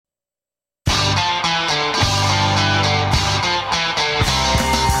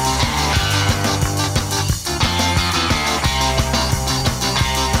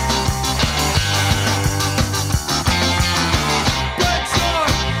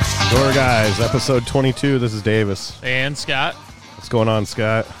Door Guys, episode 22. This is Davis. And Scott. What's going on,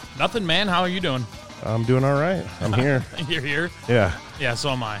 Scott? Nothing, man. How are you doing? I'm doing all right. I'm here. You're here? Yeah. Yeah,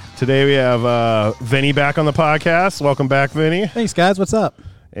 so am I. Today we have Vinny back on the podcast. Welcome back, Vinny. Thanks, guys. What's up?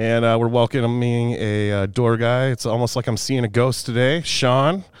 And we're welcoming a door guy. It's almost like I'm seeing a ghost today.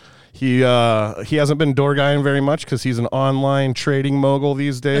 Sean. He hasn't been door guying very much because he's an online trading mogul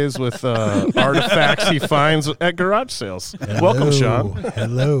these days with artifacts he finds at garage sales. Hello. Welcome, Sean.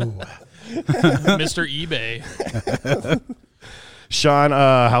 Hello. Mr. eBay. Sean,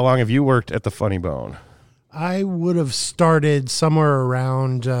 how long have you worked at the Funny Bone? I would have started somewhere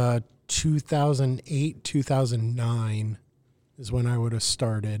around 2008, 2009 is when I would have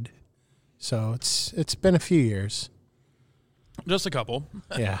started. So it's been a few years. Just a couple.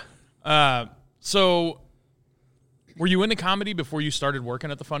 Yeah. So were you into comedy before you started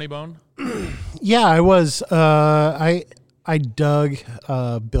working at the Funny Bone? Yeah, I was. I dug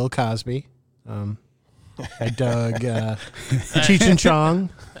Bill Cosby. I dug Cheech and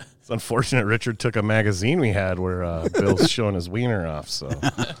Chong. It's unfortunate Richard took a magazine we had where Bill's showing his wiener off. So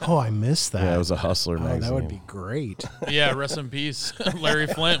Oh, I missed that. yeah, it was a Hustler Oh, magazine. that would be great. Yeah, rest in peace. Larry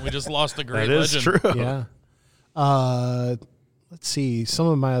Flint. We just lost a great That is legend. true. Yeah. Let's see. Some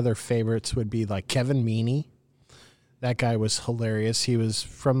of my other favorites would be like Kevin Meaney. That guy was hilarious. He was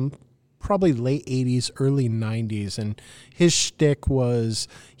from probably late 80s, early 90s. And his shtick was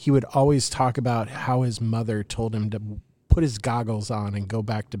he would always talk about how his mother told him to put his goggles on and go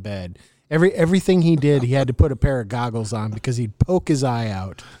back to bed. Everything he did, he had to put a pair of goggles on because he'd poke his eye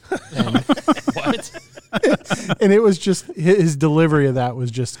out. And, What? and it was just, his delivery of that was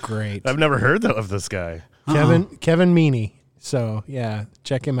just great. I've never heard of this guy. Kevin Meaney. So yeah,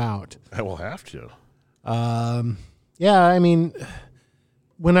 check him out. I will have to. Yeah, I mean,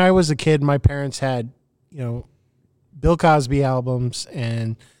 when I was a kid, my parents had, Bill Cosby albums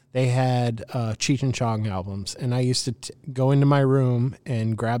and they had Cheech and Chong albums. And I used to go into my room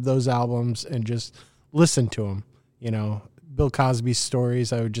and grab those albums and just listen to them. Bill Cosby's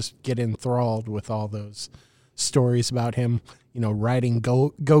stories, I would just get enthralled with all those stories about him, riding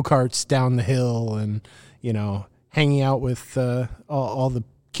go-karts down the hill and, hanging out with all the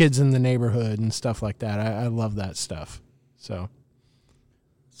kids in the neighborhood and stuff like that. I love that stuff. So,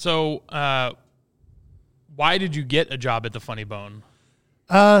 why did you get a job at the Funny Bone?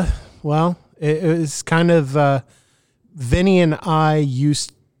 well, it was kind of Vinny and I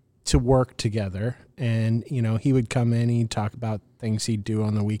used to work together, and he would come in, he'd talk about things he'd do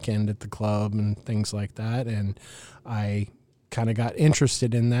on the weekend at the club and things like that, and I kind of got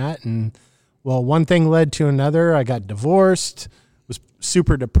interested in that. And well, one thing led to another. I got divorced, was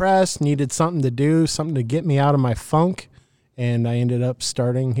super depressed, needed something to do, something to get me out of my funk, and I ended up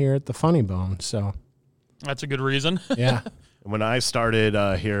starting here at the Funny Bone. So That's a good reason. yeah. When I started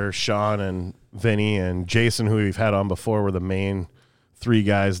here, Sean and Vinny and Jason, who we've had on before, were the main three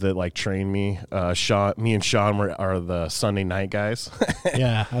guys that trained me. Me and Sean are the Sunday night guys.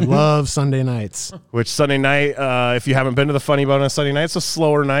 Yeah, I love Sunday nights. Which Sunday night, if you haven't been to the Funny Bone on Sunday night, it's a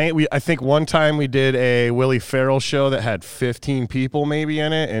slower night. I think one time we did a Willie Farrell show that had 15 people maybe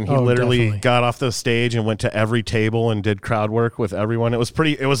in it, and he literally definitely got off the stage and went to every table and did crowd work with everyone. It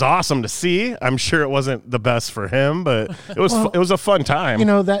was awesome to see. I'm sure it wasn't the best for him, but it was it was a fun time.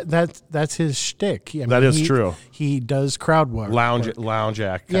 That's his shtick. I mean, That is true. He does crowd work. Lounge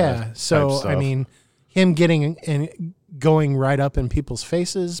act. Yeah. So I mean, him getting and going right up in people's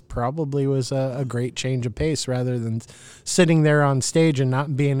faces probably was a great change of pace rather than sitting there on stage and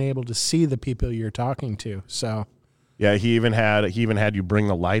not being able to see the people you're talking to. So yeah, he even had you bring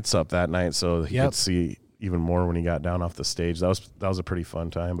the lights up that night so he could see even more when he got down off the stage. That was a pretty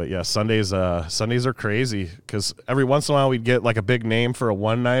fun time. But yeah, Sundays are crazy because every once in a while we'd get like a big name for a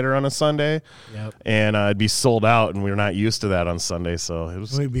one nighter on a Sunday, and it'd be sold out, and we were not used to that on Sunday, so it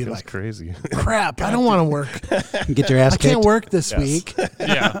was crazy. Crap, I don't want to work. Get your ass kicked. I can't work this week.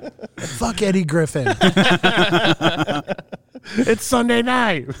 Yeah. Fuck Eddie Griffin. It's Sunday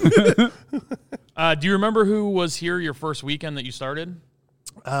night. Do you remember who was here your first weekend that you started?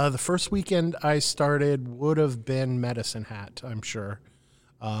 The first weekend I started would have been Medicine Hat, I'm sure.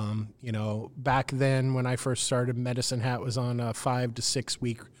 Back then when I first started, Medicine Hat was on a 5 to 6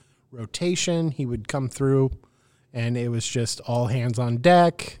 week rotation. He would come through, and it was just all hands on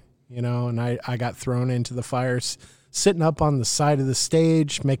deck, and I got thrown into the fires, sitting up on the side of the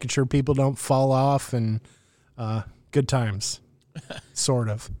stage, making sure people don't fall off, and good times, sort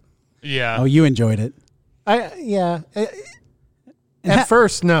of. Yeah. Oh, you enjoyed it. At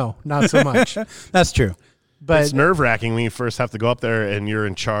first, no, not so much. That's true. But it's nerve wracking when you first have to go up there and you're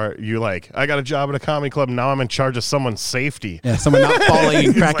in charge. You're like, I got a job at a comedy club. Now I'm in charge of someone's safety. Yeah, someone not falling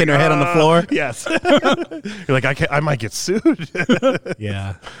and cracking their head on the floor. Yes. You're like, I might get sued.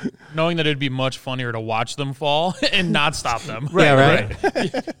 yeah, Knowing that it'd be much funnier to watch them fall and not stop them. Yeah, right.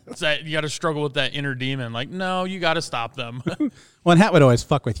 It's that you got to struggle with that inner demon. Like, no, you got to stop them. Well, and Hat would always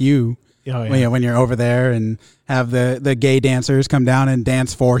fuck with you. Oh, yeah. When you're over there and have the gay dancers come down and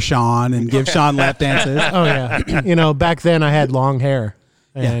dance for Sean and give Sean lap dances. Oh yeah. Back then I had long hair,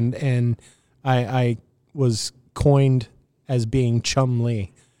 and I was coined as being Chum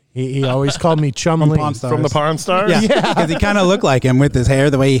Lee. He always called me Chum Lee. Pawn Stars. From the Pawn Stars? Yeah, because he kind of looked like him with his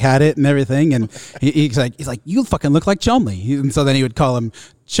hair, the way he had it and everything. And he's like, you fucking look like Chumley. And so then he would call him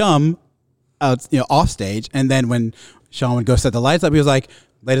Chum, off stage. And then when Sean would go set the lights up, he was like,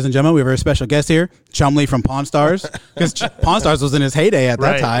 ladies and gentlemen, we have a very special guest here, Chumley from Pawn Stars, because Pawn Stars was in his heyday at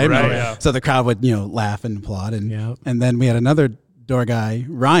that time. Right, and yeah. So the crowd would, laugh and applaud. And Yeah. and then we had another door guy,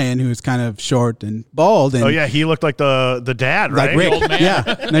 Ryan, who's kind of short and bald. And Oh, yeah. He looked like the dad, right? like Rick. old man.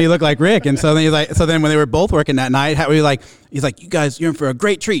 Yeah. No, you look like Rick. And so then then when they were both working that night, he's like, you guys, you're in for a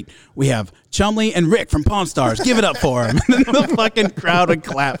great treat. We have Chumley and Rick from Pawn Stars. Give it up for him. And then the fucking crowd would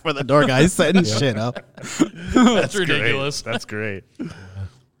clap for the door guy setting shit up. That's ridiculous. Great. That's great.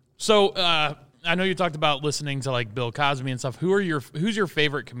 So I know you talked about listening to like Bill Cosby and stuff. Who's your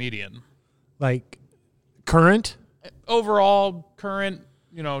favorite comedian? Like current. Overall, current,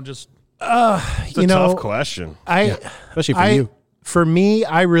 just It's a tough question. Especially for you. For me,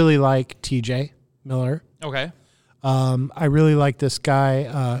 I really like TJ Miller. okay. I really like this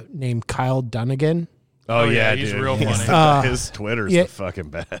guy named Kyle Dunnigan. Oh, yeah, yeah, he's dude. real funny. His Twitter's yeah. the fucking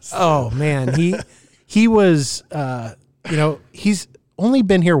best. Oh man, he was he's only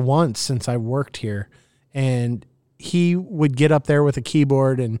been here once since I worked here, and he would get up there with a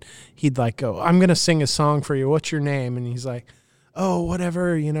keyboard and he'd like go, I'm gonna sing a song for you. What's your name? And he's like, oh,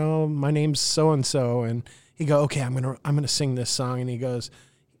 whatever, my name's so and so. And he go, okay, I'm gonna sing this song. And he goes,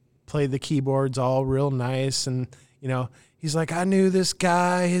 play the keyboards all real nice, and he's like, I knew this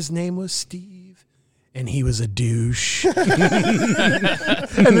guy. His name was Steve. And he was a douche. And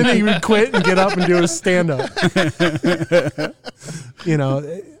then he would quit and get up and do his stand-up.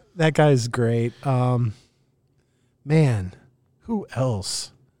 That guy's great. Man, who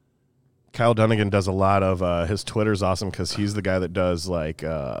else? Kyle Dunnigan does a lot of his Twitter's awesome because he's the guy that does like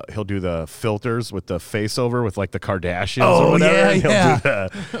he'll do the filters with the face over with like the Kardashians or whatever. Yeah,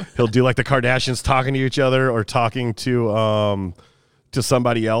 And yeah. He'll do like the Kardashians talking to each other or talking to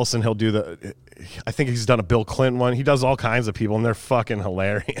somebody else, and he'll do I think he's done a Bill Clinton one. He does all kinds of people, and they're fucking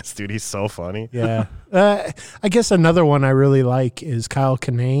hilarious, dude. He's so funny. Yeah. I guess another one I really like is Kyle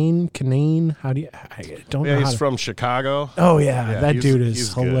Kinane. Kinane, how do you? I don't know. Yeah, how he's to- from Chicago. Oh yeah, that he's- dude he's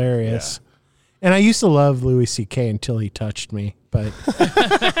is good. hilarious. And I used to love Louis C.K. until he touched me, but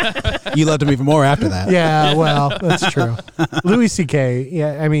You loved him even more after that. yeah, well, that's true. Louis C.K.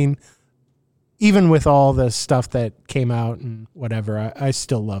 Yeah, I mean, even with all the stuff that came out and whatever, I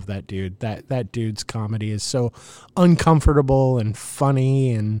still love that dude. That dude's comedy is so uncomfortable and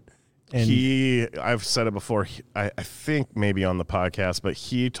funny and I've said it before. I think maybe on the podcast, but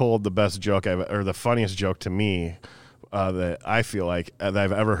he told the best joke or the funniest joke to me that I feel like that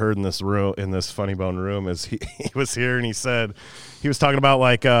I've ever heard in this room, in this Funny Bone room, is he was here and he said he was talking about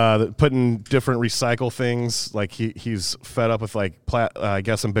like putting different recycle things. Like he's fed up with like I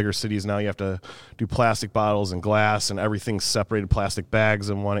guess in bigger cities now you have to do plastic bottles and glass and everything's separated plastic bags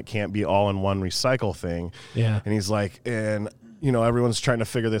in one. It can't be all in one recycle thing. Yeah. And he's like, and everyone's trying to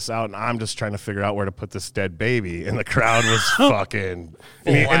figure this out, and I'm just trying to figure out where to put this dead baby. And the crowd was fucking.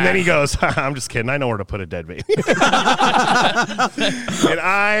 And then he goes, I'm just kidding. I know where to put a dead baby. And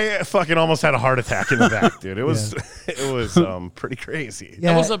I fucking almost had a heart attack in the back, dude. It was pretty crazy.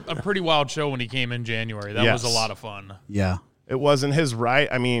 Yeah. That was a pretty wild show when he came in January. That was a Yes. lot of fun. Yeah. It wasn't his right.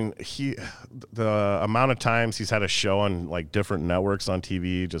 I mean, the amount of times he's had a show on like different networks on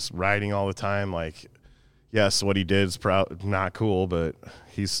TV, just writing all the time, like. Yes, what he did is not cool, but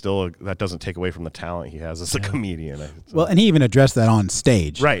he's still that doesn't take away from the talent he has as a comedian. Well, and he even addressed that on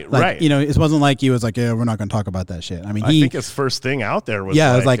stage. Right, like, right. It wasn't like he was like, yeah, we're not going to talk about that shit. I mean, I think his first thing out there was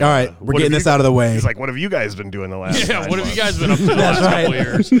Yeah, it was like, all right, we're what getting have this you- out of the way. He's like, what have you guys been doing the last Yeah, 9 what have you months? guys been up to the last couple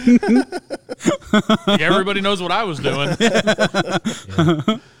years? Yeah, everybody knows what I was doing.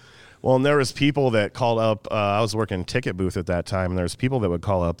 Well, and there was people that called up. I was working ticket booth at that time, and there was people that would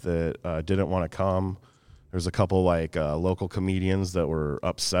call up that didn't want to come. There's a couple like local comedians that were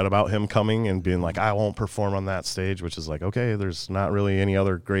upset about him coming and being like, I won't perform on that stage, which is like, okay, there's not really any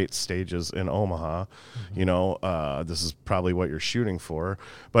other great stages in Omaha. This is probably what you're shooting for.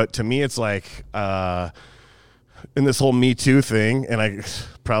 But to me, it's like, in this whole Me Too thing, and I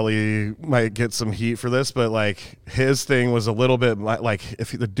probably might get some heat for this, but like his thing was a little bit like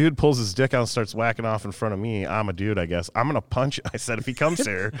if the dude pulls his dick out and starts whacking off in front of me, I'm a dude, I guess. I'm going to punch. I said, if he comes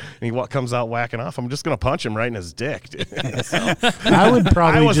here and he comes out whacking off, I'm just going to punch him right in his dick. Dude. So, I would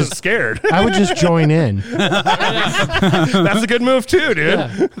probably I wasn't scared. I would just join in. That's a good move too, dude.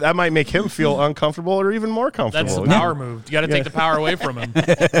 Yeah. That might make him feel uncomfortable or even more comfortable. That's the power move. You got to take the power away from him.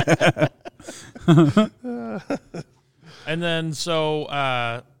 And then, so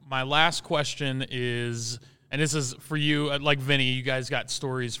my last question is, and this is for you, like Vinny, you guys got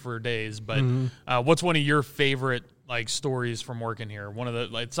stories for days, but what's one of your favorite like stories from working here? One of the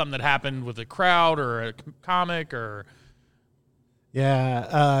like something that happened with a crowd or a comic or.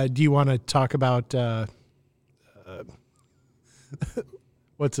 Yeah. Do you want to talk about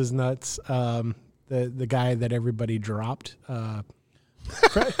what's his nuts? The guy that everybody dropped.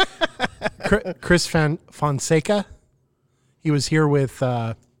 Chris Fonseca. He was here with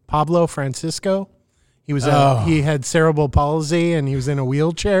Pablo Francisco. He was he had cerebral palsy and he was in a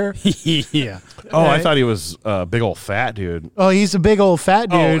wheelchair. Yeah. Oh, I thought he was a big old fat dude. Oh, he's a big old fat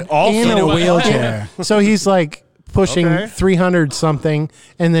dude also in a wheelchair. So he's like pushing 300 something,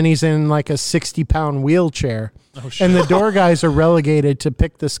 and then he's in like a 60-pound wheelchair. Oh, shit. And the door guys are relegated to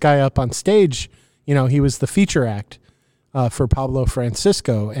pick this guy up on stage. You know, he was the feature act for Pablo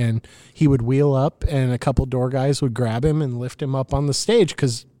Francisco, and he would wheel up, and a couple door guys would grab him and lift him up on the stage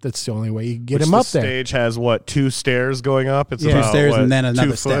because that's the only way you can get him up there. The stage has what, 2 stairs going up? It's Yeah. about 2 stairs what, and then another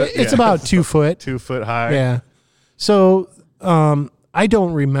 2 stair. foot? It's Yeah. about 2 foot. 2 foot high. Yeah. So I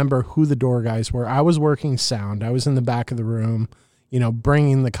don't remember who the door guys were. I was working sound. I was in the back of the room, you know,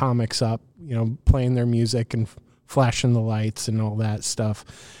 bringing the comics up, you know, playing their music and flashing the lights and all that stuff.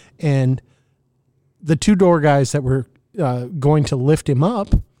 And the 2 door guys that were going to lift him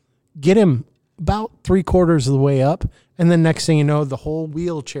up, get him about 3/4 of the way up, and then next thing you know, the whole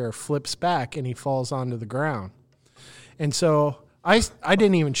wheelchair flips back and he falls onto the ground. And so I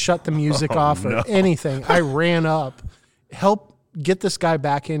didn't even shut the music off or anything. I ran up, helped get this guy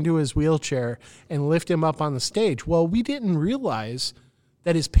back into his wheelchair and lift him up on the stage. Well, we didn't realize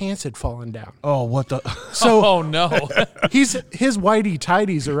that his pants had fallen down. Oh, what the? So Oh no! his whitey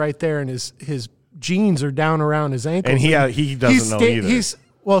tighties are right there, and his jeans are down around his ankles. And he doesn't know either.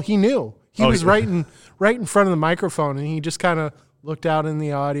 He knew. He was yeah. right in front of the microphone, and he just kind of looked out in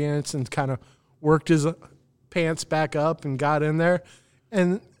the audience and kind of worked his pants back up and got in there.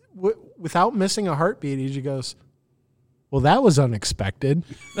 And without missing a heartbeat, he just goes, "Well, that was unexpected."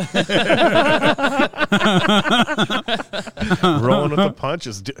 Rolling with the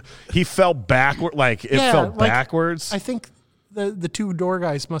punches. He fell backward, like it fell backwards. I think the 2 door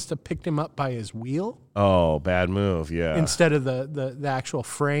guys must have picked him up by his wheel Oh, bad move. Yeah. instead of the actual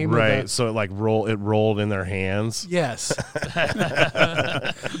frame. Right. So it rolled in their hands. Yes.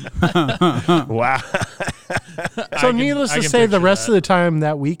 Wow. So needless I to can say, the picture rest that. of the time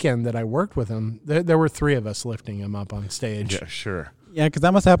that weekend that I worked with him, there were 3 of us lifting him up on stage. Yeah, sure. Yeah, because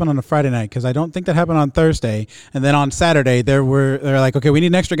that must happen on a Friday night, because I don't think that happened on Thursday. And then on Saturday, they're like, okay, we need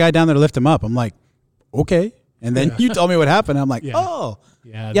an extra guy down there to lift him up. I'm like, okay. And then you told me what happened. I'm like, oh,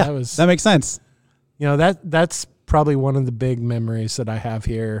 Yeah, yeah, that makes sense. You know, that's probably one of the big memories that I have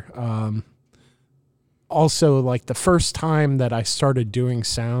here. Also, like the first time that I started doing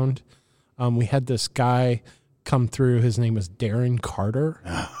sound, we had this guy come through. His name was Darren Carter.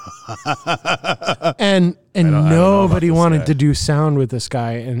 and nobody wanted to do sound with this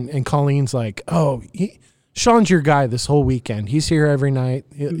guy. And Colleen's like, oh, Sean's your guy this whole weekend. He's here every night.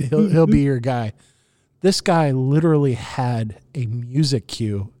 He'll be your guy. This guy literally had a music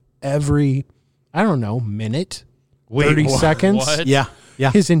cue every, I don't know, minute, 30 seconds. What? Yeah.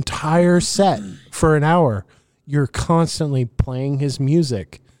 Yeah. His entire set for an hour, you're constantly playing his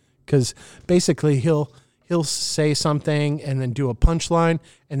music, because basically he'll say something and then do a punchline,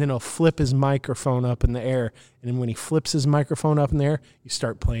 and then he'll flip his microphone up in the air. And then when he flips his microphone up in the air, you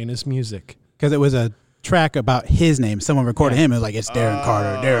start playing his music. Because it was a track about his name. Someone recorded him. It was like, it's Darren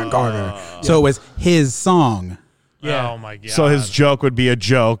Carter. So it was his song. Yeah. Oh my god. So his joke would be a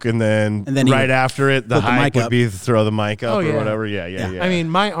joke, and then he right would after it, the put the hype mic would up. be to throw the mic up Oh, or yeah. whatever. Yeah. I mean,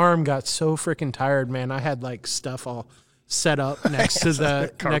 my arm got so freaking tired, man. I had like stuff all set up next to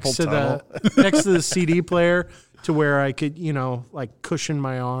the next to the CD player to where I could, you know, like cushion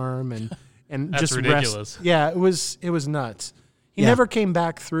my arm and That's just ridiculous. rest. Yeah, it was nuts. He Yeah. never came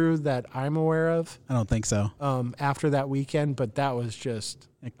back through that I'm aware of I don't think so. after that weekend, but that was just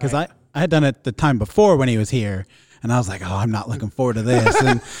Because I had done it the time before when he was here, and I was like, oh, I'm not looking forward to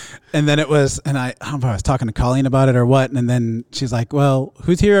this. and then it was, and I don't know if I was talking to Colleen about it or what, and then she's like, well,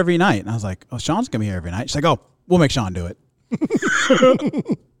 who's here every night? And I was like, oh, Sean's going to be here every night. She's like, oh, We'll make Sean do it.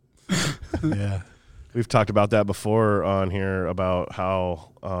 Yeah. We've talked about that before on here about how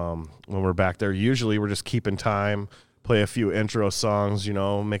when we're back there, usually we're just keeping time, play a few intro songs,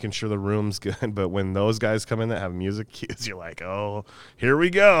 making sure the room's good. But when those guys come in that have music cues, you're like, oh, here we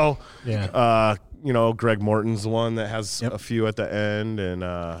go. Yeah. Greg Morton's the one that has a few at the end. And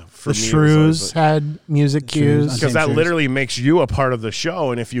for The me, Shrews had music cues. because that Shrews. literally makes you a part of the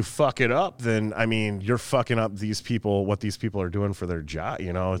show. And if you fuck it up, then, you're fucking up these people, what these people are doing for their job,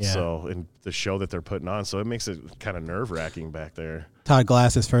 Yeah. So in the show that they're putting on. So it makes it kind of nerve-wracking back there. Todd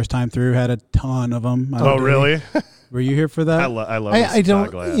Glass, his first time through, had a ton of them. Oh, really? Were you here for that? I love I don't.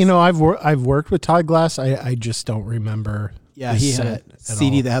 Todd Glass. I've worked with Todd Glass. I just don't remember. Yeah, his he had set a at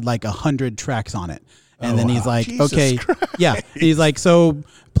CD all. that had like 100 tracks on it. And Oh, then he's wow. like, Jesus okay, Christ. yeah. He's like, so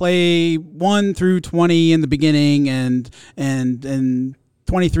play 1 through 20 in the beginning and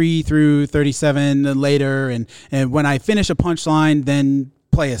 23 through 37 later. And when I finish a punchline, then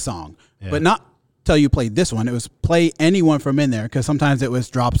play a song. Yeah. But not tell you play this one. It was play anyone from in there, because sometimes it was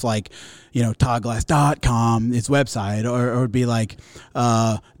drops like, toddglass.com, his website, or it'd be like,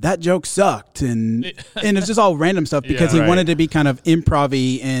 that joke sucked. And it's just all random stuff because Yeah. he Right. wanted to be kind of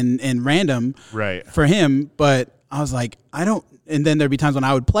improv-y and random Right. for him. But I was like, I don't. And then there'd be times when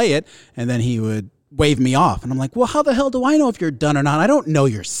I would play it and then he would wave me off. And I'm like, well, how the hell do I know if you're done or not? I don't know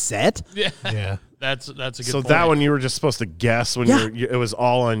your set. Yeah. Yeah. That's a good So point. that one you were just supposed to guess when Yeah. it was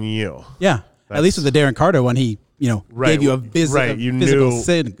all on you. Yeah. At least with the Darren Carter one, he, Right. gave you a, Right. You physical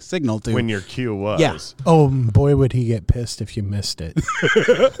knew signal to. when your cue was. Yeah. Oh boy, would he get pissed if you missed it.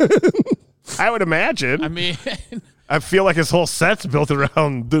 I would imagine. I mean, I feel like his whole set's built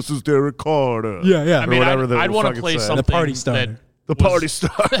around this is Derek Carter. yeah. I mean, whatever the I'd want to fucking play set. something The party that starter. The party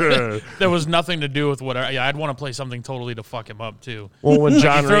starter. there was nothing to do with whatever. Yeah, I'd want to play something totally to fuck him up too. Well, when He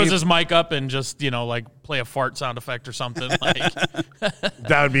John throws Reed, his mic up and just play a fart sound effect or something. Like,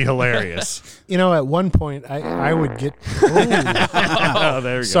 that would be hilarious. At one point, I would get. Oh,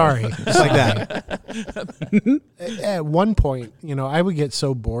 there you go. Sorry. Just like that. At one point, I would get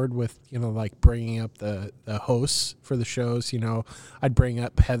so bored with, bringing up the hosts for the shows. I'd bring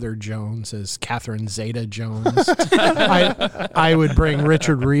up Heather Jones as Catherine Zeta-Jones. I would bring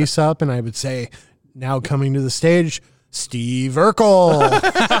Richard Reese up, and I would say, now coming to the stage, Steve Urkel.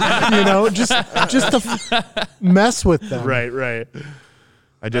 Just to mess with them. Right.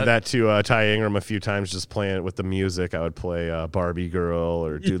 I did that to Ty Ingram a few times, just playing it with the music. I would play Barbie Girl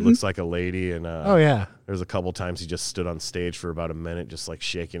or Dude Looks Like a Lady. And Oh, yeah. there's a couple times he just stood on stage for about a minute, just like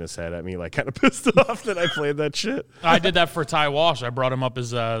shaking his head at me, like kind of pissed off that I played that shit. I did that for Ty Walsh. I brought him up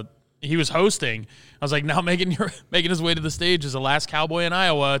as he was hosting. I was like, now making his way to the stage is the last cowboy in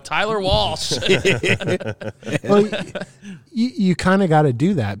Iowa, Tyler Walsh. Well, you kind of got to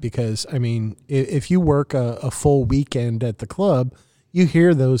do that because, if you work a full weekend at the club, you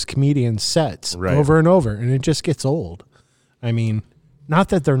hear those comedian sets Right. over and over, and it just gets old. Not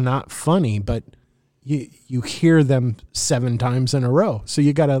that they're not funny, but you hear them 7 times in a row. So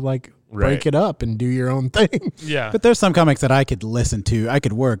you got to break Right. it up and do your own thing. Yeah. But there's some comics that I could listen to. I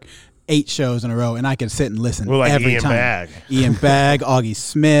could work 8 shows in a row and I could sit and listen Well, like every Ian time. Bagg. Ian Bagg, Augie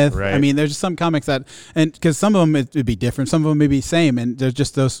Smith. Right. I mean, there's just some comics that, and because some of them it'd be different, some of them may be the same, and there's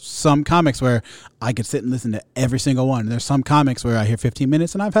just some comics where I could sit and listen to every single one. There's some comics where I hear 15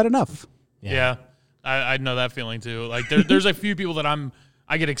 minutes and I've had enough. Yeah. I know that feeling too. Like there's a few people that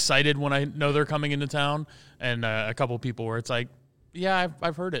I get excited when I know they're coming into town, and a couple people where it's like, yeah,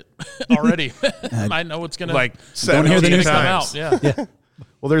 I've heard it already. I know it's gonna Like Don't hear the 17 new come times. out. Yeah.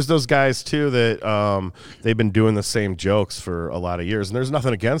 Well, there's those guys too that they've been doing the same jokes for a lot of years, and there's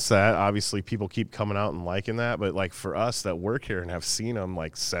nothing against that. Obviously, people keep coming out and liking that, but like for us that work here and have seen them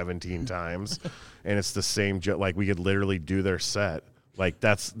like 17 times, and it's the same joke. Like we could literally do their set. Like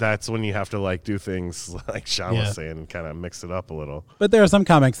that's when you have to like do things like Sean Yeah. was saying and kind of mix it up a little. But there are some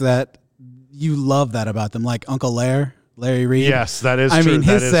comics that you love that about them, like Uncle Larry Reed. Yes, that is I true. mean,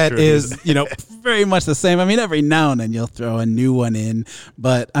 That his set true. is, very much the same. I mean, every now and then you'll throw a new one in,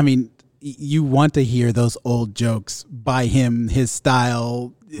 but I mean, you want to hear those old jokes by him, his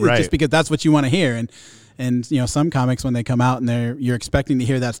style, Right. just because that's what you want to hear. And some comics when they come out and you're expecting to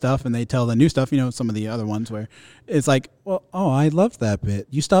hear that stuff and they tell the new stuff, some of the other ones where it's like, well, I loved that bit.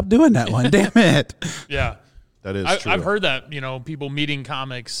 You stopped doing that one. Damn it. Yeah. That is true. I've heard that, people meeting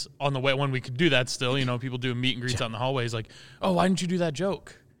comics on the way when we could do that still, people doing meet and greets out in the hallways like, oh, why didn't you do that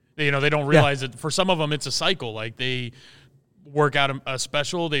joke? They don't realize that for some of them it's a cycle. Like they work out a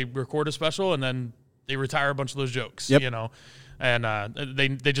special, they record a special, and then they retire a bunch of those jokes, Yep. and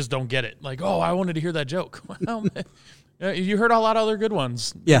they just don't get it. Like, oh, I wanted to hear that joke. Well, You heard a lot of other good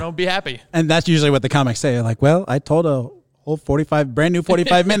ones. Yeah. Be happy. And that's usually what the comics say. They're like, well, I told a whole brand new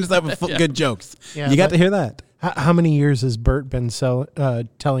 45 minutes of good jokes. Yeah, you got to hear that. How many years has Bert been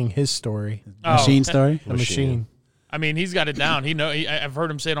telling his story? Machine story? The machine. I mean, he's got it down. I've heard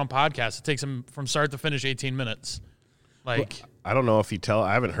him say it on podcasts. It takes him from start to finish 18 minutes. Like, I don't know if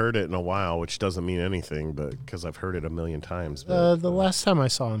I haven't heard it in a while, which doesn't mean anything, but because I've heard it a million times. The last time I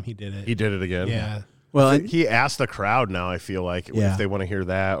saw him, he did it. He did it again. Yeah. Well, He asked the crowd now, I feel like, Yeah. if they want to hear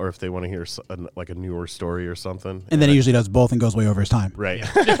that or if they want to hear like a newer story or something. and then he usually does both and goes way over his time. Right.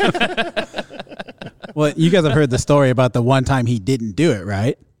 Well, you guys have heard the story about the one time he didn't do it,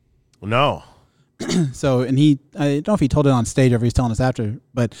 right? No. So, and I don't know if he told it on stage or if he's telling us after,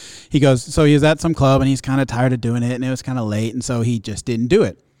 but he goes, so he was at some club and he's kind of tired of doing it and it was kind of late. And so he just didn't do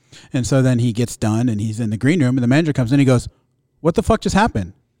it. And so then he gets done and he's in the green room and the manager comes in and he goes, what the fuck just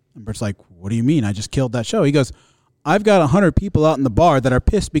happened? And Bert's like, what do you mean? I just killed that show. He goes, I've got 100 people out in the bar that are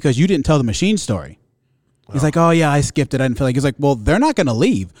pissed because you didn't tell the machine story. He's like, oh yeah, I skipped it. I didn't feel like. He's like, well, they're not going to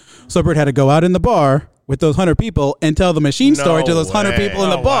leave. So Bert had to go out in the bar with those 100 people and tell the machine story to those 100 people in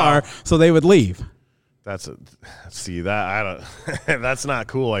the bar so they would leave. That's that's not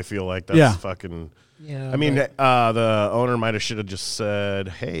cool. I feel like that's fucking. Yeah. I mean, the owner should have just said,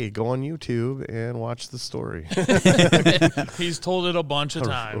 "Hey, go on YouTube and watch the story." he's told it a bunch of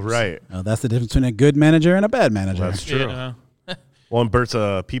times. Right. Well, that's the difference between a good manager and a bad manager. That's true. Yeah. Well, and Bert's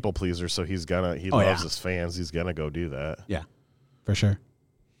a people pleaser, so he loves yeah. his fans. He's gonna go do that. Yeah, for sure.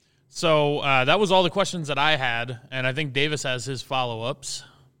 So that was all the questions that I had, and I think Davis has his follow-ups.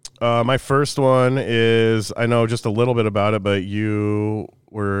 My first one is, I know just a little bit about it, but you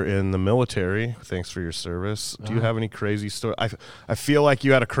were in the military. Thanks for your service. Do you have any crazy story? I feel like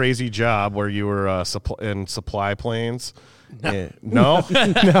you had a crazy job where you were in supply planes. No?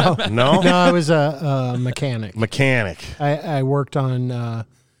 No? No, I was a mechanic. Mechanic. I worked on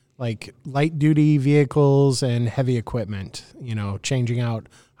like light duty vehicles and heavy equipment, changing out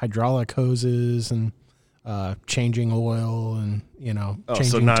hydraulic hoses and changing oil and, changing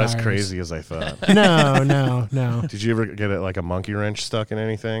so not tires. as crazy as I thought. No. Did you ever get like a monkey wrench stuck in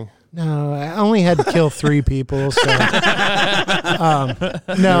anything? No, I only had to kill 3 people. So, They were all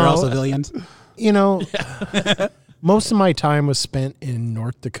no, civilians. most of my time was spent in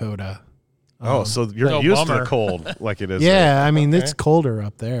North Dakota. So you're No, used to bummer. the cold like it is. Yeah, I mean, Okay. it's colder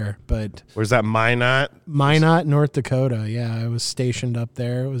up there, but Where's that Minot? Minot, North Dakota. Yeah, I was stationed up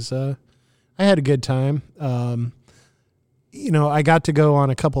there. It was I had a good time. I got to go on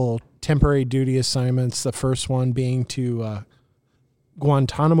a couple temporary duty assignments. The first one being to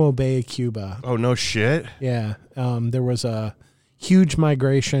Guantanamo Bay, Cuba. Oh, no shit. Yeah, there was a huge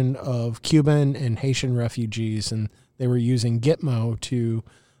migration of Cuban and Haitian refugees, and they were using Gitmo to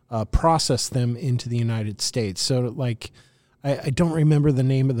process them into the United States. So, like, I don't remember the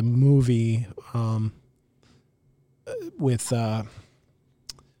name of the movie with.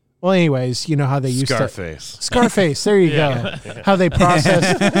 Well, anyways, you know how they used Scarface. to Scarface. There you go. How they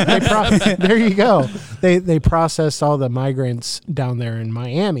processed. There you go. They processed all the migrants down there in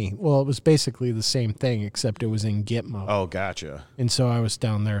Miami. Well, it was basically the same thing, except it was in Gitmo. Oh, gotcha. And so I was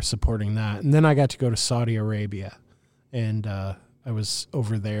down there supporting that. And then I got to go to Saudi Arabia, and I was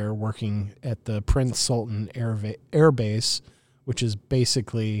over there working at the Prince Sultan Air Base, which is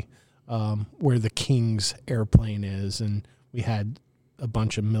basically where the King's airplane is, and we had a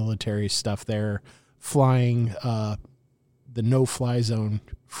bunch of military stuff there, flying the no-fly zone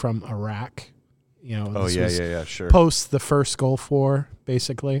from Iraq. Oh, this was yeah, sure. post the first Gulf War,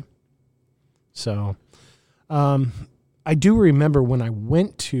 basically. So, I do remember when I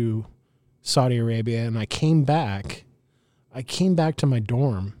went to Saudi Arabia and I came back to my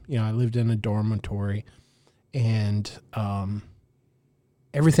dorm. I lived in a dormitory, and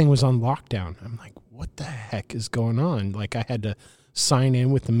everything was on lockdown. I'm like, what the heck is going on? Like, I had to sign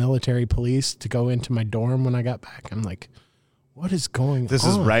in with the military police to go into my dorm when I got back. I'm like, what is going on? This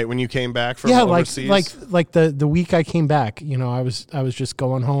is right when you came back from Yeah, overseas? like the week I came back, I was just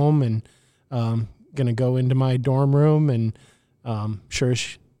going home and gonna go into my dorm room, and sure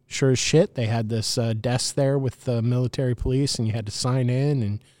as shit, they had this desk there with the military police, and you had to sign in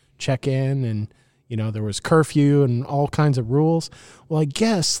and check in, and there was curfew and all kinds of rules. Well, I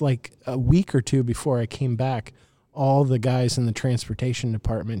guess like a week or two before I came back, all the guys in the transportation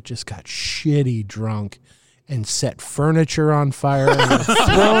department just got shitty drunk and set furniture on fire and were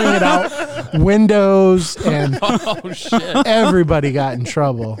throwing it out windows, and Oh, shit. everybody got in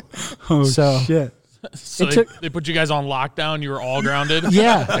trouble. Shit. So they put you guys on lockdown. You were all grounded.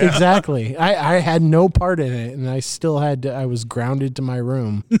 Yeah, exactly. I had no part in it, and I still I was grounded to my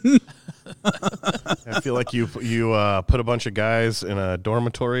room. I feel like you put a bunch of guys in a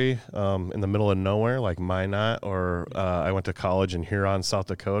dormitory in the middle of nowhere, like Minot, or I went to college in Huron, South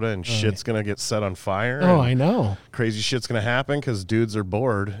Dakota, and shit's gonna get set on fire. Oh, I know. Crazy shit's gonna happen because dudes are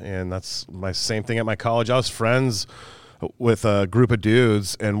bored, and that's my same thing at my college. I was friends with a group of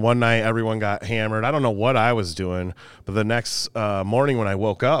dudes, and one night everyone got hammered. I don't know what I was doing, but the next morning when I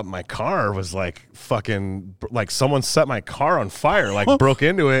woke up, my car was like fucking, like someone set my car on fire, like broke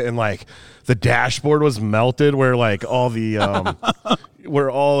into it, and like the dashboard was melted where like all the where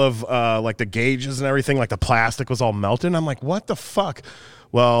all of like the gauges and everything, like the plastic was all melted. And I'm like, what the fuck?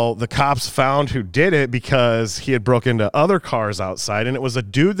 Well, the cops found who did it because he had broke into other cars outside, and it was a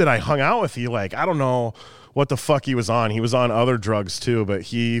dude that I hung out with. He like, I don't know what the fuck he was on. He was on other drugs too, but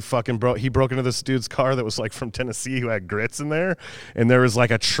he fucking broke into this dude's car that was like from Tennessee who had grits in there, and there was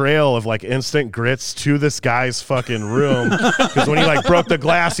like a trail of like instant grits to this guy's fucking room because when he like broke the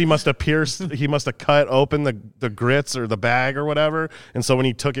glass, he must have cut open the grits or the bag or whatever, and so when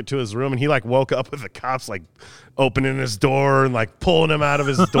he took it to his room, and he like woke up with the cops like opening his door and like pulling him out of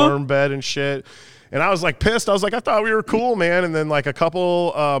his dorm bed and shit. And I was like pissed. I was like, I thought we were cool, man. And then like a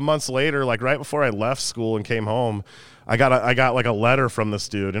couple months later, like right before I left school and came home, I got like a letter from this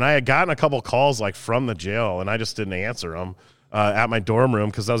dude, and I had gotten a couple calls like from the jail, and I just didn't answer them at my dorm room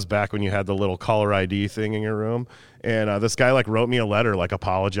because that was back when you had the little caller ID thing in your room. And this guy like wrote me a letter like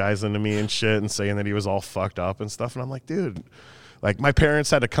apologizing to me and shit and saying that he was all fucked up and stuff. And I'm like, dude. Like, my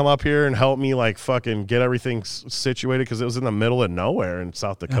parents had to come up here and help me, like, fucking get everything situated because it was in the middle of nowhere in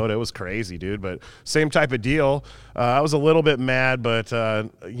South Dakota. Yeah. It was crazy, dude. But same type of deal. I was a little bit mad, but,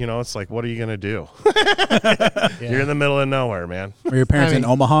 you know, it's like, what are you going to do? You're in the middle of nowhere, man. Were your parents in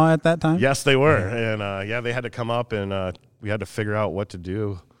Omaha at that time? Yes, they were. And, yeah, they had to come up, and we had to figure out what to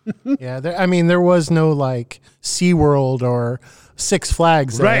do. Yeah, there was no, like, SeaWorld or Six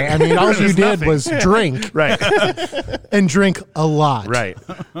Flags there. Right. I mean, all you did was drink. Right. And drink a lot. Right.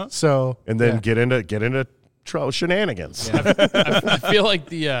 So and then get into shenanigans. Yeah. I feel like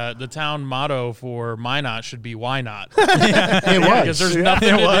the town motto for Minot should be "Why not?" It was because there's nothing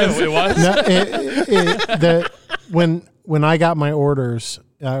to do. It was. When I got my orders,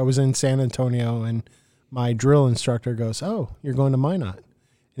 I was in San Antonio, and my drill instructor goes, "Oh, you're going to Minot," and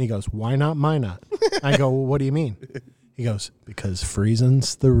he goes, "Why not Minot?" I go, "Well, what do you mean?" He goes, "Because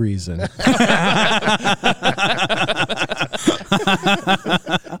Friesen's the reason."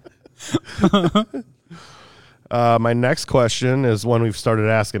 My next question is one we've started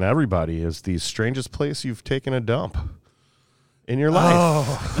asking everybody: is the strangest place you've taken a dump in your life?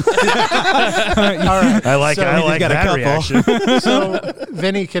 Oh. All right. I like that reaction. So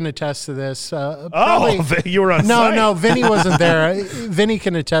Vinny can attest to this. You were on site. No, Vinny wasn't there. Vinny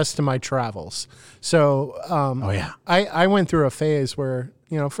can attest to my travels. So I went through a phase where,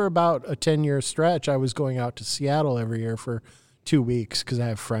 you know, for about a 10-year stretch, I was going out to Seattle every year for 2 weeks because I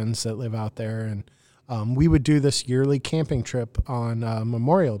have friends that live out there. And we would do this yearly camping trip on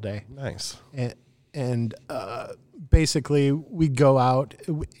Memorial Day. Nice. And basically we'd go out.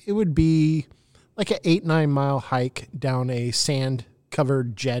 It would be like an 8-9 mile hike down a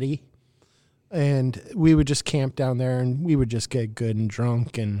sand-covered jetty. And we would just camp down there, and we would just get good and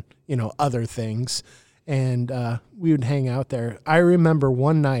drunk and, you know, other things. And we would hang out there. I remember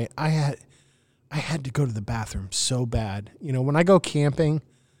one night I had to go to the bathroom so bad. You know, when I go camping,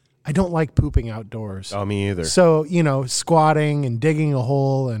 I don't like pooping outdoors. Oh, me either. So, you know, squatting and digging a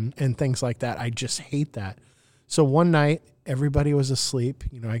hole and things like that, I just hate that. So one night, everybody was asleep.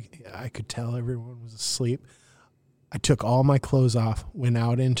 You know, I could tell everyone was asleep. I took all my clothes off, went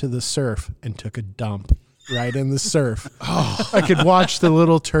out into the surf, and took a dump right in the surf. I could watch the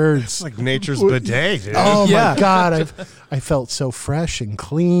little turds. It's like nature's bidet, dude. Oh, my God. I felt so fresh and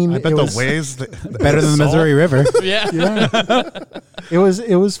clean. I bet the waves... better than the Missouri River. Yeah. It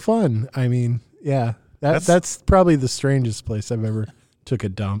was fun. I mean, yeah. That's probably the strangest place I've ever took a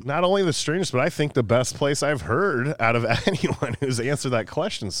dump. Not only the strangest, but I think the best place I've heard out of anyone who's answered that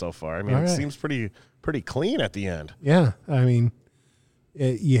question so far. I mean, it seems pretty clean at the end. Yeah. I mean,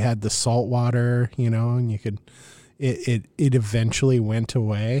 you had the salt water, you know, and you could, it eventually went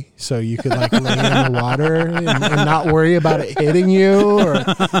away. So you could like lay in the water and not worry about it hitting you.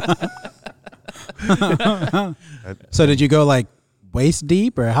 So did you go like waist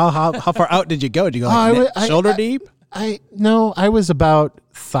deep, or how far out did you go? Did you go like shoulder deep? No, I was about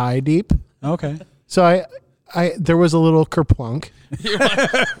thigh deep. Okay. So there was a little kerplunk.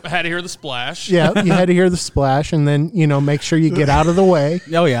 I had to hear the splash. Yeah, you had to hear the splash, and then, you know, make sure you get out of the way.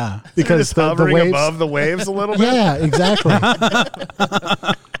 Oh yeah, because the hovering waves above the waves a little bit. Yeah, exactly.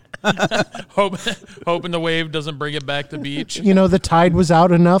 Hoping the wave doesn't bring it back to beach. You know, the tide was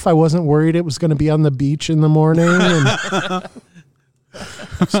out enough. I wasn't worried it was going to be on the beach in the morning.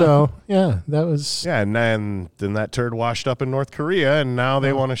 And so, yeah, that was... Yeah, and then that turd washed up in North Korea, and now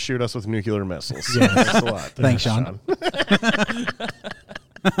they want to shoot us with nuclear missiles. Yeah. Thanks a lot. Thanks, Sean.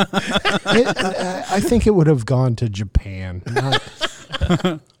 I think it would have gone to Japan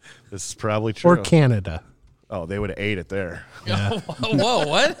This is probably true. or Canada. Oh, they would have ate it there. Yeah. Whoa,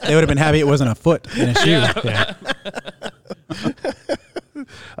 what? They would have been happy it wasn't a foot in a shoe. Yeah.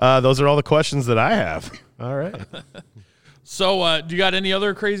 Those are all the questions that I have. All right. So, do you got any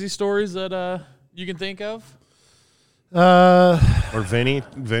other crazy stories that you can think of? Or Vinny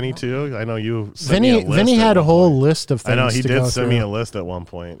too. I know you. Sent me a list Vinny had a whole list of things. I know he to did go send me through. a list at one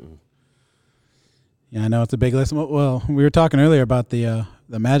point. Yeah, I know it's a big list. Well, we were talking earlier about the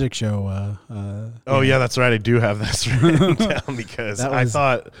magic show. Yeah, that's right. I do have this written down because That I was-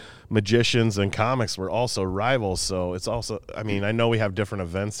 thought magicians and comics were also rivals. So it's also, I mean, I know we have different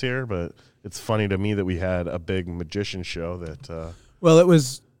events here, but it's funny to me that we had a big magician show that. Well, it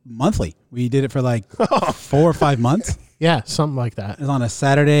was monthly. We did it for like 4 or 5 months. Yeah, something like that. It was on a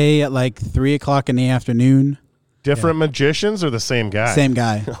Saturday at like 3:00 in the afternoon. Different magicians or the same guy? Same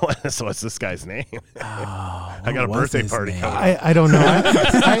guy. So what's this guy's name? I What got a was birthday his party name? coming. I don't know.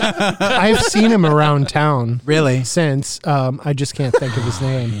 I've seen him around town Really? since. I just can't think of his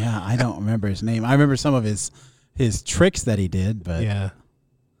name. Yeah, I don't remember his name. I remember some of his tricks that he did, but Yeah.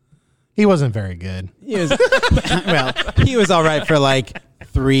 He wasn't very good. he was well, he was all right for like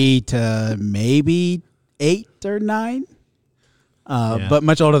 3 to maybe 8 or 9. Yeah. But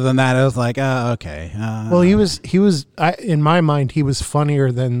much older than that, I was like, okay. Well, he was. In my mind, he was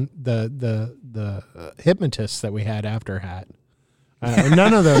funnier than the hypnotists that we had after Hat.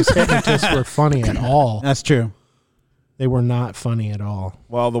 None of those hypnotists were funny at all. That's true. They were not funny at all.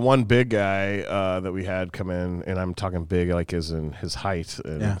 Well, the one big guy that we had come in, and I'm talking big like as in his height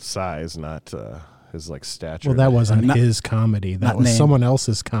and size, not his like stature. Well, that wasn't Not- his comedy. That not was name. someone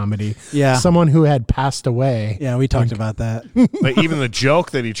else's comedy. Yeah. Someone who had passed away. Yeah, we talked about that. But even the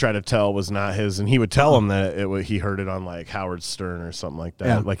joke that he tried to tell was not his, and he would tell him that he heard it on like Howard Stern or something like that,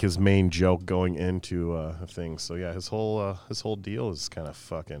 Yeah. like his main joke going into a thing. So yeah, his whole deal is kind of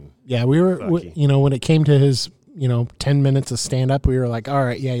fucking. Yeah, we were, Fucky. when it came to his, 10 minutes of stand up, we were like, all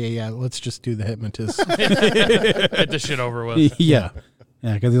right, yeah. Let's just do the hypnotist. Get this shit over with.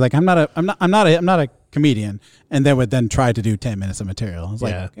 Yeah, because he's like, I'm not a comedian, and then would try to do 10 minutes of material. I was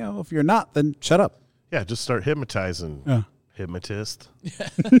Yeah. like, if you're not, then shut up. Yeah, just start hypnotizing. Yeah. Hypnotist.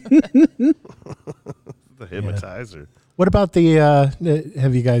 The hypnotizer. What about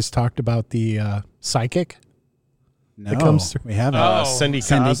have you guys talked about the psychic? No, comes through. we haven't. Oh. Cindy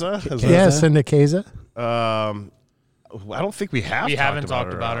Cindy Kaza? Is Kaza. Yeah, Syndicasa. I don't think we have. We haven't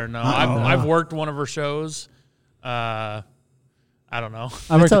talked about her. No, I've worked one of her shows. I don't know.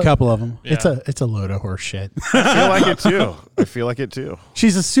 I worked It's a a- couple of them. Yeah. It's a load of horse shit. I feel like it too.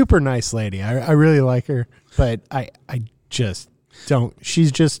 She's a super nice lady. I really like her, but I just don't.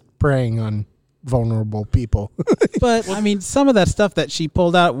 She's just preying on vulnerable people. But I mean, some of that stuff that she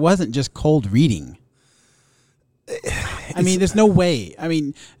pulled out wasn't just cold reading. I mean, there's no way. I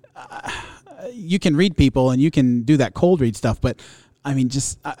mean, you can read people and you can do that cold read stuff, but I mean,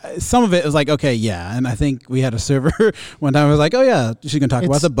 just some of it was like, okay, yeah. And I think we had a server one time. I was like, oh yeah, she's gonna talk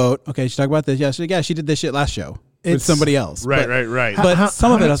about the boat. Okay, she talked about this. Yeah, she did this shit last show with It's- somebody else. Right, But- right. But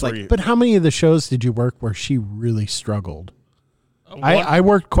some of it, I was like, But how many of the shows did you work where she really struggled? What? I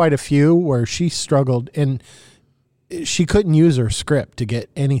worked quite a few where she struggled and she couldn't use her script to get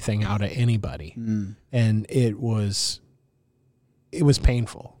anything out of anybody, and it was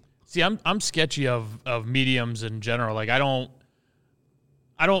painful. See, I'm sketchy of mediums in general. Like I don't.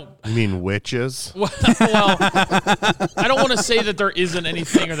 You mean witches? Well, I don't want to say that there isn't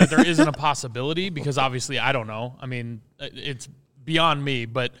anything or that there isn't a possibility because obviously I don't know. I mean, it's beyond me.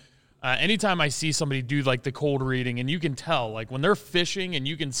 But anytime I see somebody do like the cold reading, and you can tell, like when they're fishing, and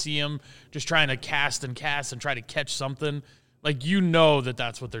you can see them just trying to cast and try to catch something, like that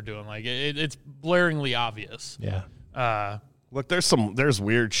that's what they're doing. Like it's blaringly obvious. Yeah. Look, there's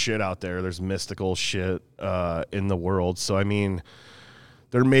weird shit out there. There's mystical shit in the world. So I mean,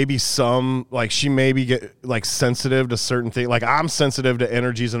 there may be some, like, she may be get like sensitive to certain things. Like I'm sensitive to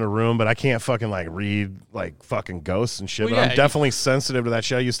energies in a room, but I can't fucking like read like fucking ghosts and shit. Well, but yeah, I'm definitely sensitive to that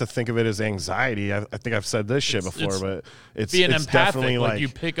shit. I used to think of it as anxiety. I think I've said this shit before, but it's Being it's empathic, definitely like you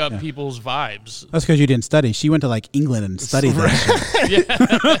pick up people's vibes. that's because you didn't study. She went to like England and studied that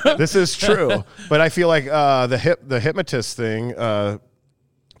shit. This is true, but I feel like the hypnotist thing.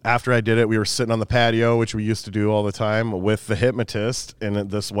 after I did it, we were sitting on the patio, which we used to do all the time with the hypnotist. And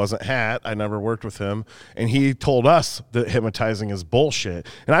this wasn't Hat. I never worked with him. And he told us that hypnotizing is bullshit.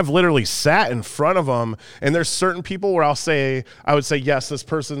 And I've literally sat in front of him. And there's certain people where I would say, yes, this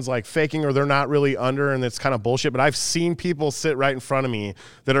person's like faking or they're not really under and it's kind of bullshit. But I've seen people sit right in front of me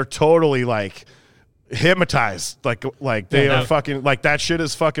that are totally like hypnotized, like they are fucking, like that shit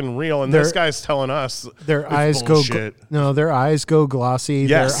is fucking real. And this guy's telling us their eyes bullshit. Their eyes go glossy.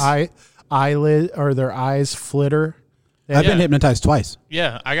 Yes. Their eyelid or their eyes flitter. I've been hypnotized twice.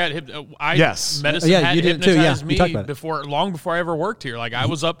 Yeah, I got Yes. Medicine Hat you did too. hypnotized Yeah, me long before I ever worked here. Like I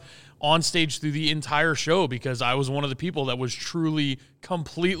was up on stage through the entire show because I was one of the people that was truly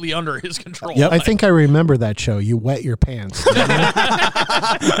completely under his control. Yep. I think I remember that show. You wet your pants. No,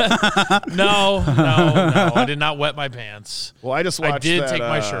 I did not wet my pants. Well, I did take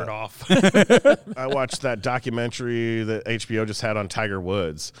my shirt off. I watched that documentary that HBO just had on Tiger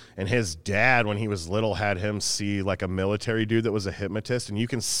Woods, and his dad, when he was little, had him see like a military dude that was a hypnotist, and you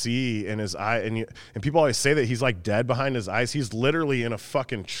can see in his eye, and people always say that he's like dead behind his eyes. He's literally in a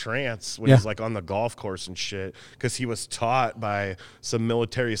fucking trance when he's like on the golf course and shit, because he was taught by some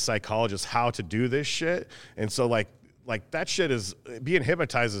military psychologists how to do this shit, and so like that shit is being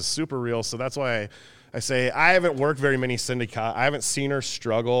hypnotized is super real. So that's why I say I haven't worked very many syndicate. I haven't seen her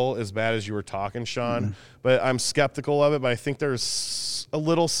struggle as bad as you were talking, Sean, but I'm skeptical of it. But I think there's a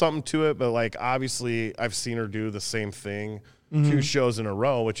little something to it. But like, obviously I've seen her do the same thing 2 shows in a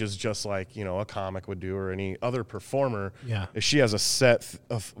row, which is just like, you know, a comic would do or any other performer. Yeah. If she has a set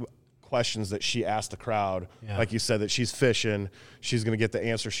of questions that she asked the crowd, like you said, that she's fishing, she's going to get the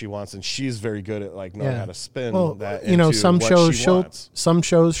answer she wants, and she's very good at like knowing how to spin that. You know, into some what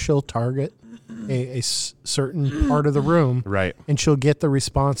shows she'll target a certain part of the room, right, and she'll get the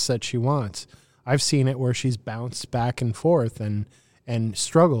response that she wants. I've seen it where she's bounced back and forth and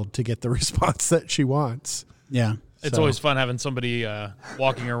struggled to get the response that she wants. Yeah, it's always fun having somebody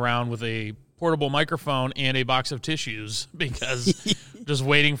walking around with a portable microphone and a box of tissues because just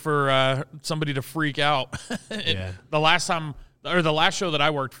waiting for somebody to freak out. The last show that I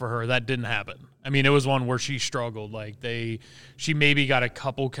worked for her, that didn't happen. I mean, it was one where she struggled. Like she maybe got a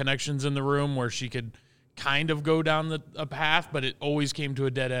couple connections in the room where she could kind of go down a path, but it always came to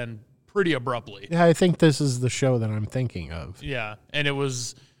a dead end pretty abruptly. Yeah, I think this is the show that I'm thinking of. Yeah, and it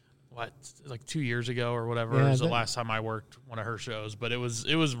was like 2 years ago or whatever. It was the last time I worked one of her shows, but it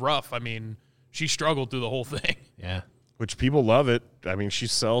was rough. I mean, she struggled through the whole thing. Yeah. Which people love it. I mean, she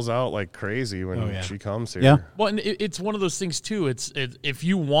sells out like crazy when she comes here. Yeah. Well, and it's one of those things too. It's if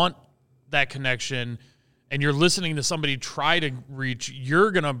you want that connection and you're listening to somebody try to reach,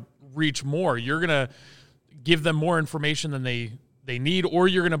 you're going to reach more. You're going to give them more information than they need, or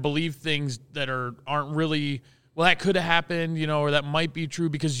you're going to believe things that aren't really, well, that could have happened, you know, or that might be true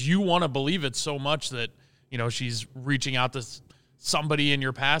because you want to believe it so much that, you know, she's reaching out to somebody in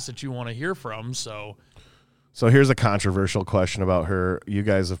your past that you want to hear from. So here's a controversial question about her. You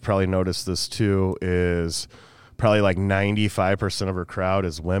guys have probably noticed this too, is probably like 95% of her crowd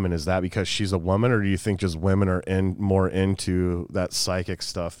is women. Is that because she's a woman, or do you think just women are more into that psychic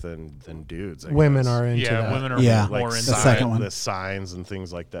stuff than dudes? Women are into that. Women are more into the second one. The signs and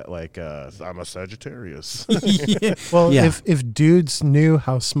things like that. Like I'm a Sagittarius. Well, if dudes knew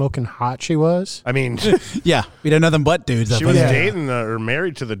how smoking hot she was, I mean, yeah, we don't know them butt dudes. She was dating or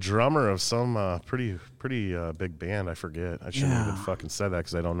married to the drummer of some pretty big band. I forget. I shouldn't have even fucking said that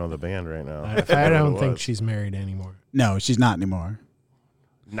because I don't know the band right now. I don't think she's married anymore. No, she's not anymore.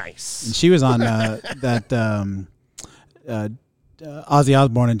 Nice. And she was on Ozzy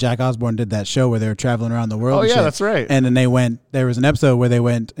Osbourne and Jack Osbourne did that show where they were traveling around the world. Oh, and yeah, shit. that's right. And then there was an episode where they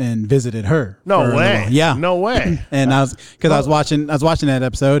went and visited her. No way. Yeah. No way. And I was watching that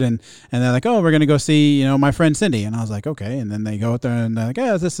episode and they're like, oh, we're going to go see, you know, my friend Cindy. And I was like, okay. And then they go out there and they're like,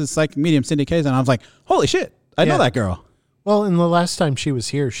 yeah, this is psychic medium Cindy Kays. And I was like, holy shit, I know that girl. Well, and the last time she was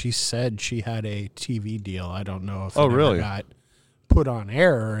here, she said she had a TV deal. I don't know if it really got put on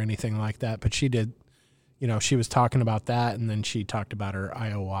air or anything like that, but she did. You know, she was talking about that, and then she talked about her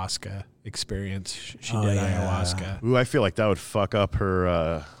ayahuasca experience. She did ayahuasca. Ooh, I feel like that would fuck up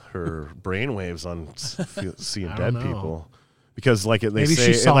her brain waves on seeing dead people. Because like they Maybe say,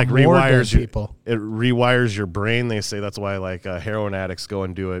 she saw it like more rewires dead people. It rewires your brain. They say that's why like heroin addicts go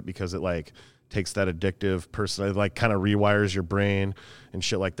and do it, because it like takes that addictive person, it like kind of rewires your brain, and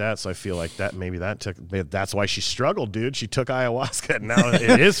shit like that. So I feel like that's why she struggled, dude. She took ayahuasca, and now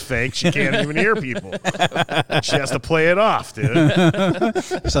it is fake. She can't even hear people. She has to play it off,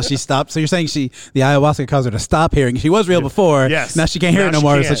 dude. So she stopped. So you're saying the ayahuasca caused her to stop hearing. She was real before. Yes. Now she can't hear it no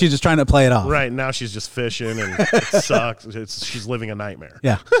more. So she's just trying to play it off. Right now she's just fishing, and it sucks. She's living a nightmare.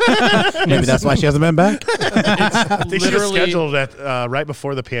 Yeah. Maybe that's why she hasn't been back. I think she was scheduled at right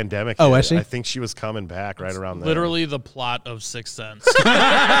before the pandemic. Oh, was she? I think she was coming back right around there. Literally the plot of Sixth Sense.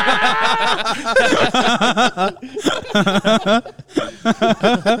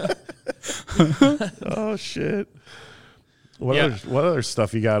 Oh shit! What other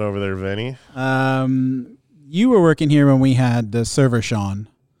stuff you got over there, Vinny? You were working here when we had the server Sean.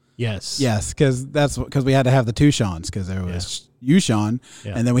 Yes. Yes, because we had to have the two Seans because there was you Sean,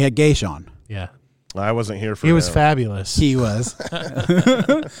 and then we had Gay Sean. Yeah. I wasn't here for. He was fabulous. He was.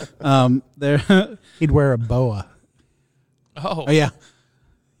 There. He'd wear a boa. Oh Oh yeah.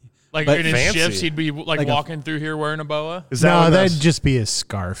 Like But in his fancy. shifts, he'd be like Like a- walking through here wearing a boa. Is that No, when that'd just be his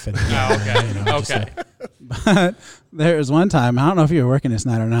scarf. And, Oh, okay. you know, just Okay. But there was one time, I don't know if you were working this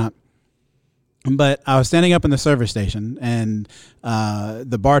night or not, but I was standing up in the service station, and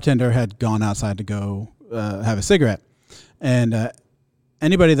the bartender had gone outside to go have a cigarette. And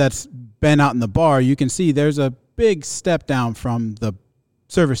anybody that's been out in the bar, you can see there's a big step down from the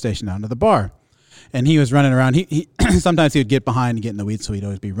service station down to the bar. And he was running around. He sometimes he would get behind and get in the weeds, so he'd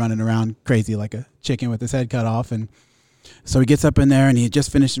always be running around crazy like a chicken with his head cut off. And so he gets up in there, and he had just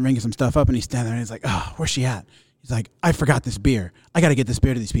finished ringing some stuff up, and he's standing there, and he's like, "Oh, where's she at?" He's like, "I forgot this beer. I got to get this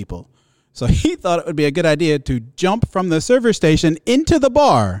beer to these people." So he thought it would be a good idea to jump from the service station into the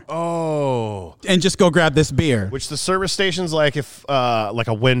bar Oh, and just go grab this beer. which the service station's like like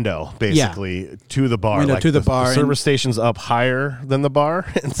a window basically to the bar. Window like to the bar, The and- service station's up higher than the bar,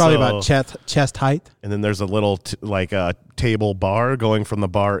 and Probably so- about chest height. And then there's a little like a table bar going from the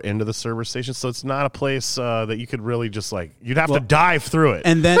bar into the service station. So it's not a place that you could really just like. You'd have to dive through it.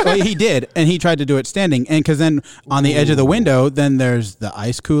 And then he did, and he tried to do it standing. And because then on the edge of the window, then there's the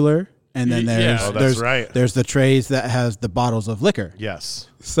ice cooler. And then Yeah. there's Oh, that's there's right. there's the trays that has the bottles of liquor. Yes.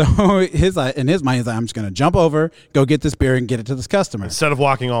 So in his mind, he's like, I'm just gonna jump over, go get this beer, and get it to this customer Instead of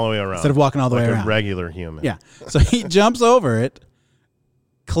walking all the way around. instead of walking all the like way a around. regular human. Yeah. So he jumps over it,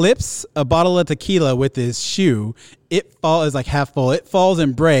 clips a bottle of tequila with his shoe. It is like half full. It falls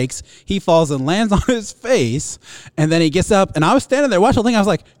and breaks. He falls and lands on his face. And then he gets up. And I was standing there watching the thing. I was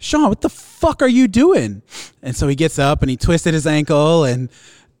like, Sean, what the fuck are you doing? And so he gets up and he twisted his ankle. And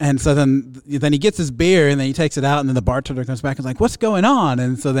so then he gets his beer and then he takes it out. And then the bartender comes back and is like, what's going on?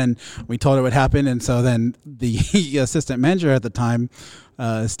 And so then we told her what happened. And so then the assistant manager at the time,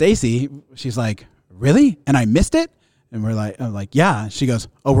 Stacy, she's like, really? And I missed it? And I'm like, yeah. She goes,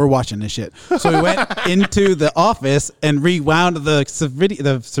 oh, we're watching this shit. So we went into the office and rewound the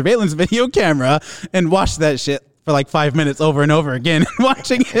surveillance video camera and watched that shit for like 5 minutes over and over again,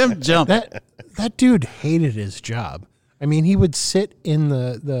 watching him jump. that dude hated his job. I mean, he would sit in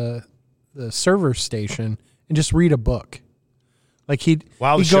the server station and just read a book. Like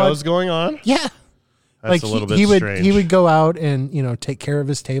While the he'd go out- show's going on? Yeah. That's a little bit he would strange. he would go out and take care of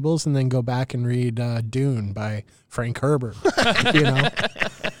his tables and then go back and read Dune by Frank Herbert.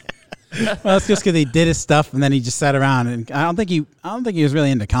 Well, it's just because he did his stuff and then he just sat around, and I don't think he was really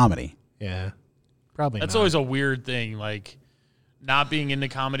into comedy. Yeah, probably. That's not. always a weird thing, like not being into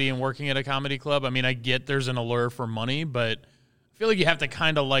comedy and working at a comedy club. I mean, I get there's an allure for money, but I feel like you have to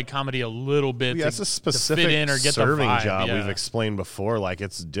kind of like comedy a little bit Yeah, to, it's a to specific fit in or get serving the vibe. job. Yeah. We've explained before, like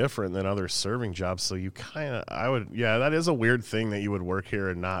it's different than other serving jobs. So you that is a weird thing that you would work here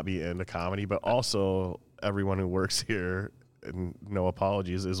and not be into comedy, but also everyone who works here, and no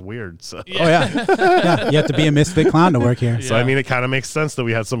apologies, is weird. So, Oh yeah, you have to be a misfit clown to work here. so I mean, it kind of makes sense that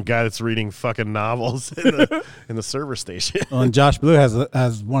we had some guy that's reading fucking novels in the server station. Well, and Josh Blue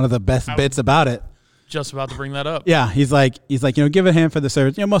has one of the best bits about it. Just about to bring that up. Yeah, he's like, give a hand for the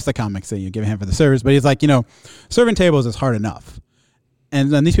service. Most of the comics say give a hand for the service, but he's like, serving tables is hard enough.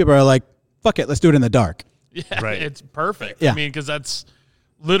 And then these people are like, fuck it, let's do it in the dark. Yeah, Right. it's perfect. Yeah. I mean, because that's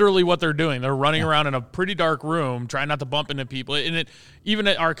literally what they're doing. They're running around in a pretty dark room, trying not to bump into people. And even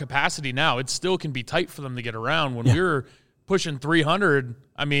at our capacity now, it still can be tight for them to get around. When we were pushing 300,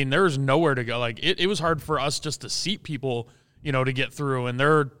 I mean, there was nowhere to go. Like it was hard for us just to seat people, to get through. And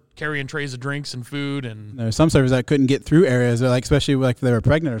they're carrying trays of drinks and food. And There are some servers that couldn't get through areas. They're like, especially like if they were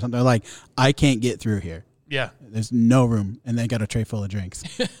pregnant or something. They're like, I can't get through here. yeah. There's no room, and they got a tray full of drinks.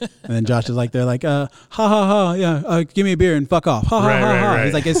 And then Josh is like, they're like, ha ha ha, yeah, give me a beer and fuck off, ha ha Right, ha right, ha. right.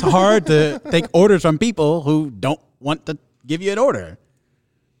 He's like, it's hard to take orders from people who don't want to give you an order.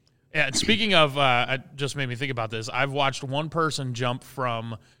 Yeah, and speaking of, it just made me think about this. I've watched one person jump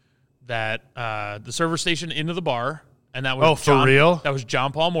from the server station into the bar, and that was for real? That was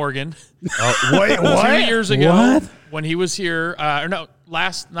John Paul Morgan. Wait, what? 2 years ago, What? when he was here,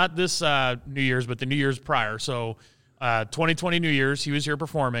 not this New Year's, but the New Year's prior. So, 2020 New Year's, he was here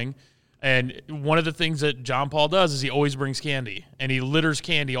performing. And one of the things that John Paul does is he always brings candy, and he litters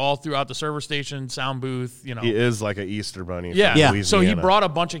candy all throughout the server station, sound booth. He is like an Easter bunny. Yeah. From So Louisiana. he brought a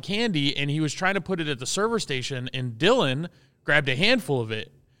bunch of candy, and he was trying to put it at the server station, and Dylan grabbed a handful of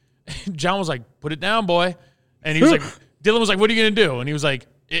it. John was like, "Put it down, boy," and he was like, Dylan was like, "What are you gonna do?" And he was like,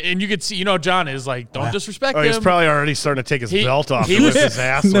 and you could see, John is like, "Don't disrespect him." He's probably already starting to take his belt off he and was- whip his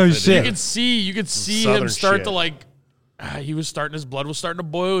ass. No with it, shit. dude. You could see Southern him start shit. to like. He was starting. His blood was starting to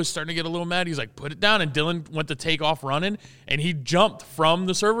boil. He was starting to get a little mad. He's like, "Put it down." And Dylan went to take off running, and he jumped from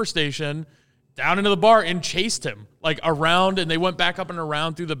the server station down into the bar and chased him like around. And they went back up and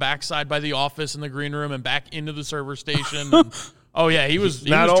around through the backside by the office and the green room and back into the server station. And, oh yeah, he was.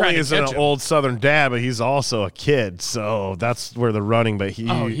 Not was only trying to is it catch an him. old Southern dad, but he's also a kid. So that's where the running. But he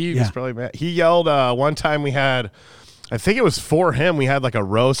was probably mad. He yelled one time we had. I think it was for him. We had like a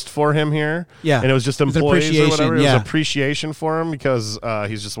roast for him here. Yeah. And it was just It was employees or whatever. appreciation, It yeah. was appreciation for him because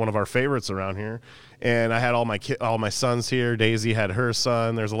he's just one of our favorites around here. And I had all my sons here. Daisy had her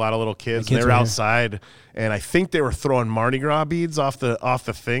son. There's a lot of little kids. kids And they were were here. outside. And I think they were throwing Mardi Gras beads off the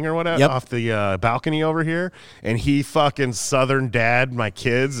thing or whatever, Yep. off the balcony over here. And he fucking Southern dad my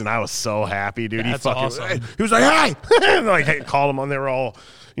kids. And I was so happy, dude. That's he fucking awesome. He was like, "Hi!" And like hey, called them on. They were all,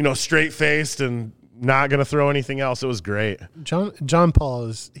 straight faced and not gonna throw anything else. It was great. John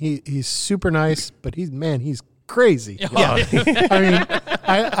Paul he's super nice, but he's crazy. Yeah. I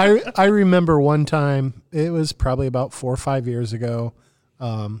mean, I remember one time, it was probably about 4 or 5 years ago.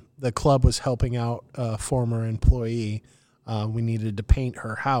 The club was helping out a former employee. We needed to paint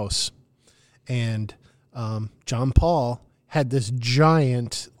her house, and John Paul had this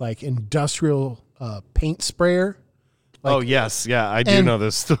giant like industrial paint sprayer. Oh yes, yeah, I do and know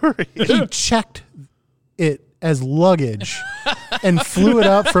this story. He checked it as luggage and flew it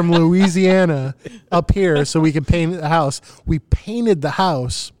up from Louisiana up here so we could paint the house. We painted the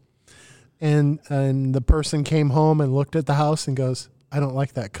house, and the person came home and looked at the house and goes, "I don't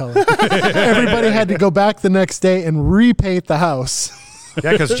like that color." Everybody had to go back the next day and repaint the house.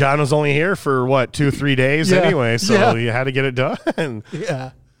 Yeah, because John was only here for 2-3 days Yeah, anyway, so yeah. you had to get it done.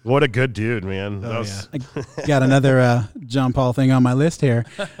 Yeah. What a good dude, man. That was- I got another John Paul thing on my list here.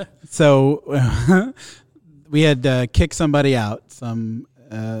 So we had kicked somebody out.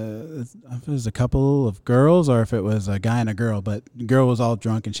 If it was a couple of girls or if it was a guy and a girl, but the girl was all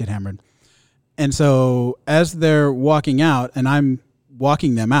drunk and shit hammered. And so as they're walking out, and I'm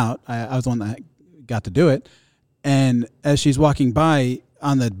walking them out, I was the one that got to do it. And as she's walking by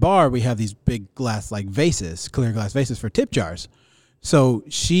on the bar, we have these big glass like vases, clear glass vases for tip jars. So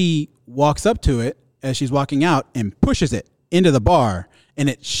she walks up to it as she's walking out and pushes it into the bar, and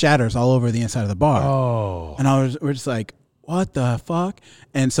it shatters all over the inside of the bar. Oh. And we're just like, what the fuck?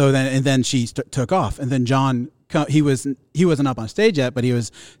 And so then she took off, and then John, he wasn't up on stage yet, but he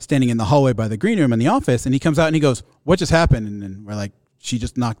was standing in the hallway by the green room in the office, and he comes out and he goes, "What just happened?" And then we're like, she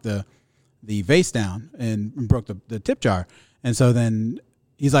just knocked the vase down and broke the tip jar. And so then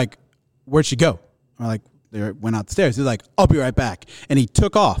he's like, "Where'd she go?" We're like, "They went out the stairs." He's like, "I'll be right back." And he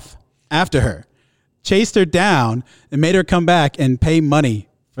took off after her, chased her down, and made her come back and pay money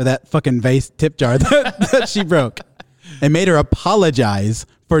for that fucking vase tip jar that she broke, and made her apologize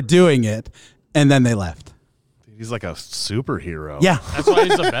for doing it. And then they left. He's like a superhero. Yeah. That's why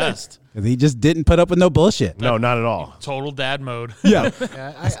he's the best. 'Cause he just didn't put up with no bullshit. No, not at all. Total dad mode. Yeah.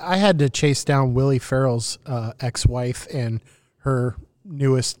 I had to chase down Willie Farrell's ex-wife and her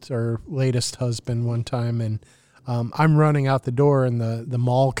newest or latest husband one time, and I'm running out the door, and the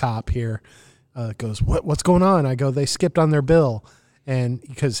mall cop here goes, "What's going on?" I go, "They skipped on their bill," and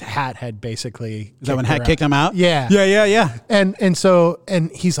because Hat had basically Is that when Hat kicked him out? Yeah. Yeah.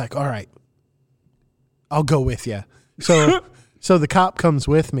 And he's like, "All right, I'll go with you." So the cop comes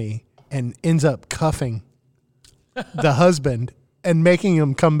with me and ends up cuffing the husband and making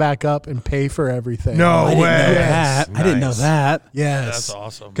him come back up and pay for everything. No I didn't know way. that. I didn't know Nice. that. Yes. That's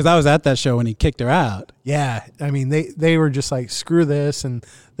awesome. Because I was at that show when he kicked her out. Yeah. I mean, they were just like, screw this. And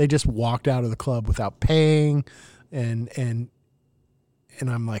they just walked out of the club without paying. And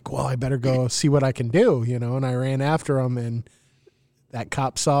I'm like, well, I better go see what I can do, and I ran after him, and that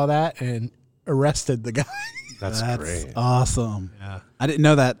cop saw that and arrested the guy. That's great. Awesome. Yeah. I didn't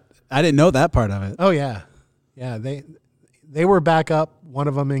know that. I didn't know that part of it. Oh yeah. Yeah. They were back up, one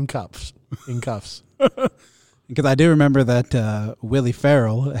of them in cuffs. Because I do remember that Willie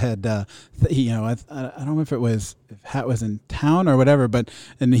Farrell had, I don't know if Hat was in town or whatever,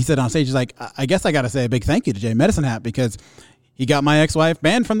 and he said on stage, he's like, I guess I got to say a big thank you to Jay Medicine Hat because he got my ex-wife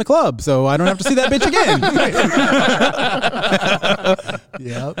banned from the club, so I don't have to see that bitch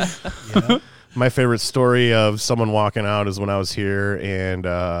again. Yep. My favorite story of someone walking out is when I was here, and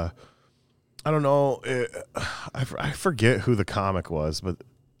I don't know, I forget who the comic was, but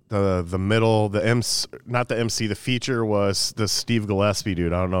the feature was the Steve Gillespie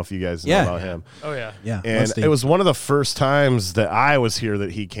dude. I don't know if you guys know about him. Oh, yeah. Yeah. And it was one of the first times that I was here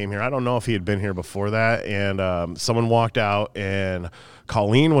that he came here. I don't know if he had been here before that. And someone walked out, and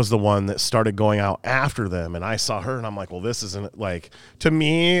Colleen was the one that started going out after them. And I saw her, and I'm like, well, this isn't like, to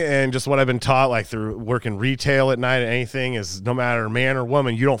me, and just what I've been taught, like through working retail at night and anything, is no matter man or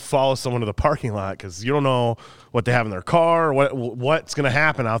woman, you don't follow someone to the parking lot because you don't know what they have in their car, or what's going to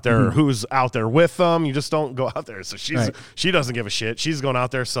happen out there, or who's out there with them. You just don't go out there. So she doesn't give a shit. She's going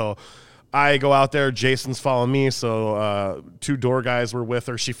out there. So I go out there. Jason's following me. So 2 door guys were with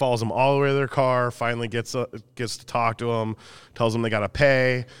her. She follows them all the way to their car. Finally gets to talk to them. Tells them they got to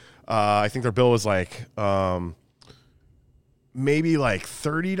pay. I think their bill was like maybe like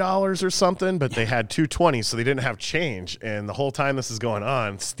 $30 or something, but they had $220, so they didn't have change. And the whole time this is going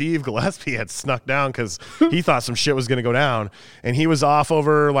on, Steve Gillespie had snuck down because he thought some shit was going to go down, and he was off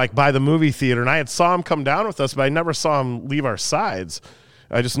over like by the movie theater, and I had saw him come down with us, but I never saw him leave our sides.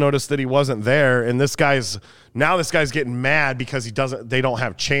 I just noticed that he wasn't there, and this guy's getting mad because they don't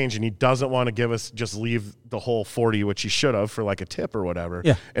have change, and he doesn't want to just leave the whole 40, which he should have, for like a tip or whatever.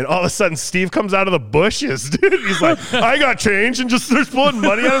 Yeah. And all of a sudden Steve comes out of the bushes, dude. He's like, I got change, and just starts pulling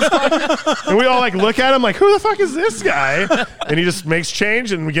money out of his pocket. And we all like look at him like, who the fuck is this guy? And he just makes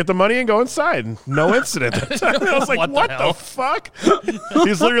change, and we get the money and go inside. No incident that time. And I was like, what the fuck? He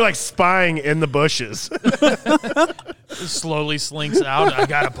was literally like spying in the bushes. Slowly slinks out. I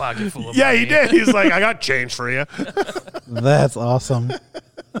got a pocket full of money. Yeah, he did. He's like, I got change for you. That's awesome.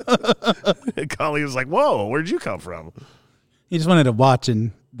 Colleen was like, whoa, where'd you come from? He just wanted to watch,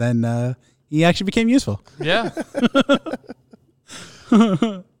 and then he actually became useful. Yeah.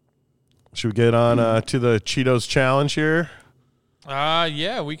 Should we get on to the Cheetos challenge here?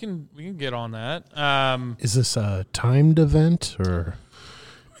 Yeah, we can get on that. Is this a timed event or?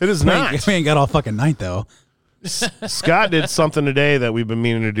 It is not. We ain't got all fucking night, though. Scott did something today that we've been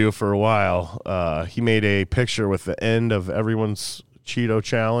meaning to do for a while. He made a picture with the end of everyone's Cheeto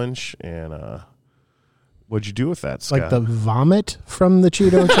challenge, and what'd you do with that, Scott? Like the vomit from the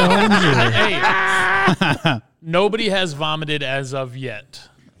Cheeto challenge? Hey, nobody has vomited as of yet.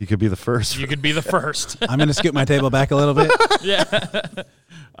 You could be the first. You could be the first. I'm going to scoot my table back a little bit. Yeah.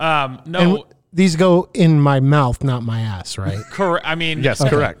 No. And these go in my mouth, not my ass, right? Correct. I mean, Yes, Okay.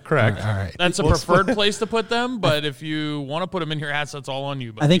 correct. All right. that's a preferred place to put them, but if you want to put them in your ass, that's all on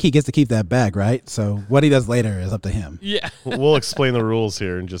you. I think he gets to keep that bag, right? So what he does later is up to him. Yeah. We'll explain the rules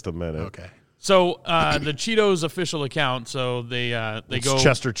here in just a minute. Okay. So the Cheetos official account, so they go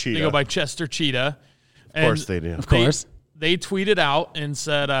Chester Cheetah. They go by Chester Cheetah. Of course they do. Of course. They tweeted out and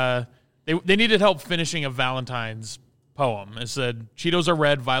said they needed help finishing a Valentine's poem. It said, Cheetos are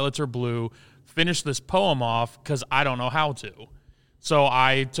red, violets are blue. Finish this poem off because I don't know how to. So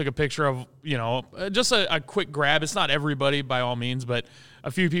I took a picture of, just a quick grab. It's not everybody by all means, but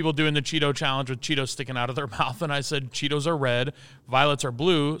a few people doing the Cheeto challenge with Cheetos sticking out of their mouth. And I said, Cheetos are red, violets are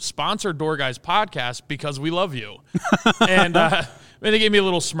blue. Sponsor Door Guys podcast because we love you. And they gave me a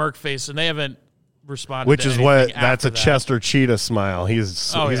little smirk face, and they haven't responded. Which to is anything that's after a that. Chester Cheetah smile.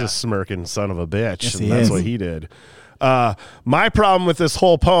 He's Oh, yeah. a smirking son of a bitch, Yes, and he that's is. what he did. My problem with this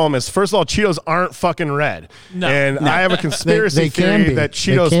whole poem is, first of all, Cheetos aren't fucking red. No. And I have a conspiracy They can theory be. that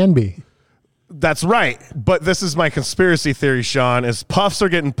Cheetos... They can be. That's right. But this is my conspiracy theory, Sean, is puffs are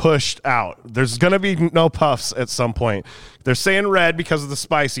getting pushed out. There's going to be no puffs at some point. They're saying red because of the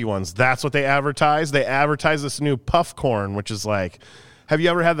spicy ones. That's what they advertise. They advertise this new puff corn, which is like... Have you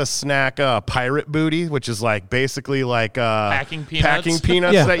ever had the snack Pirate Booty, which is like basically like Packing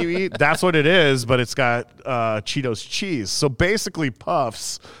peanuts? Yeah. that you eat? That's what it is, but it's got Cheetos cheese. So basically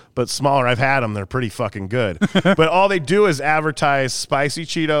puffs, but smaller. I've had them. They're pretty fucking good. But all they do is advertise spicy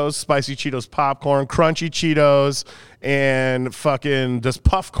Cheetos popcorn, crunchy Cheetos, and fucking this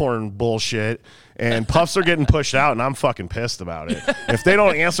puff corn bullshit. And puffs are getting pushed out, and I'm fucking pissed about it. If they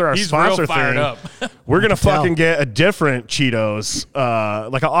don't answer our He's sponsor real fired thing, up. We're going to can tell. fucking get a different Cheetos,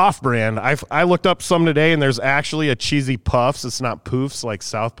 like an off-brand. I looked up some today, and there's actually a Cheesy Puffs. It's not Poofs like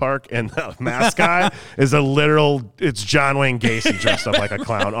South Park. And the mascot is it's John Wayne Gacy dressed up like a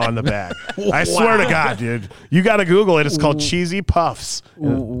clown on the bag. I swear to God, dude. You got to Google it. It's called Cheesy Puffs.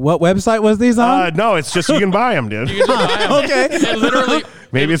 What website was these on? No, it's just you can buy them, dude. You can just buy 'em. Okay. It literally.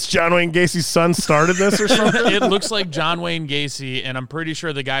 Maybe it's John Wayne Gacy's son started this or something. It looks like John Wayne Gacy, and I'm pretty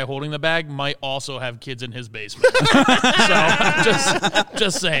sure the guy holding the bag might also have kids in his basement. So,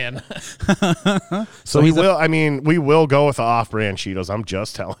 just saying. So we will go with the off-brand Cheetos. I'm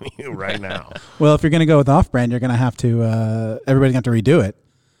just telling you right now. Well, if you're going to go with off-brand, you're going to have to. Everybody's going to have to redo it.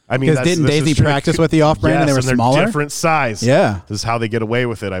 I mean, Because didn't this is Daisy true. practice with the off-brand and they were they're smaller? different size. Yeah. This is how they get away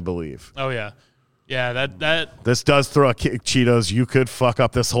with it, I believe. Oh yeah, yeah. That This does throw a kick, Cheetos. You could fuck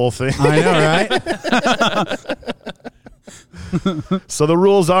up this whole thing. I know, right? So the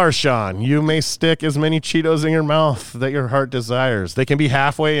rules are, Sean, you may stick as many Cheetos in your mouth that your heart desires. They can be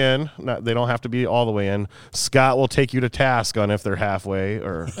halfway in. They don't have to be all the way in. Scott will take you to task on if they're halfway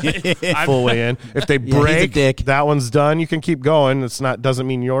or full way in. If they he's a break, dick. that one's done. You can keep going. Doesn't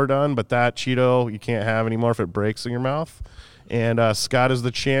mean you're done, but that Cheeto you can't have anymore if it breaks in your mouth. And Scott is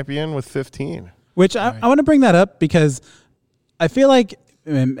the champion with 15. Which I want to bring that up because I feel like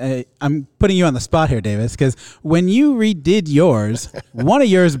I'm putting you on the spot here, Davis, because when you redid yours, one of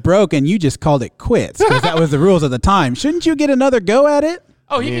yours broke and you just called it quits because that was the rules at the time. Shouldn't you get another go at it?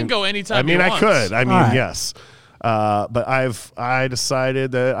 he can go anytime. I mean, he I wants. could. I mean, All right. yes. But I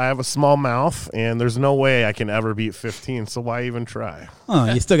decided that I have a small mouth and there's no way I can ever beat 15. So why even try? Oh,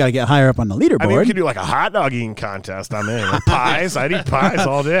 you still got to get higher up on the leaderboard. I mean, we could do like a hot dog eating contest. I'm in. Or pies. I'd eat pies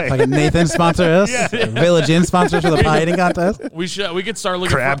all day. like a Nathan sponsor us, Village Inn sponsors for the pie eating contest. We could start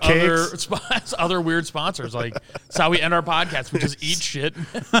looking Crab for other cakes. spots, other weird sponsors. Like that's how we end our podcast. We just eat shit.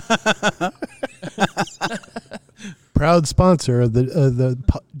 Proud sponsor of the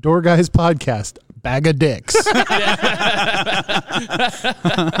Door Guys podcast, Bag of Dicks.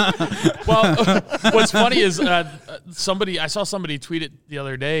 Well, what's funny is I saw somebody tweet it the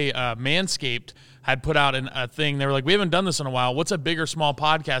other day. Manscaped had put out a thing. They were like, "We haven't done this in a while. What's a big or small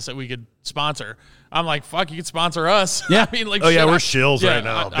podcast that we could sponsor?" I'm like, "Fuck, you could sponsor us." Yeah. I mean, like, Oh, yeah, shit, we're shills right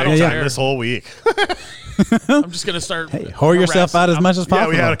now. I Big don't time care. this whole week. I'm just gonna start. Hey, whore yourself out as much as Yeah,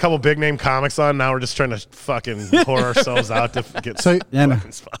 possible. we had a couple big name comics on. Now we're just trying to fucking whore ourselves out to get So Yeah, no.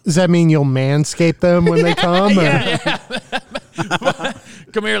 fucking spots. does that mean you'll manscape them when they come? or-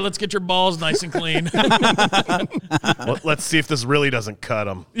 Come here, let's get your balls nice and clean. Well, let's see if this really doesn't cut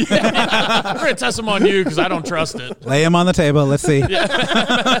them. We're gonna test them on you because I don't trust it. Lay him on the table. Let's see.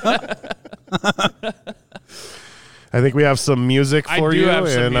 I think we have some music I for do you. have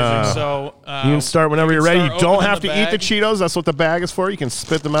some and, music, so you can start whenever you you're can ready. You start don't opening have the to eat the bag. Cheetos. That's what the bag is for. You can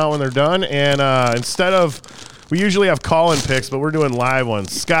spit them out when they're done. And instead of, we usually have call-in picks, but we're doing live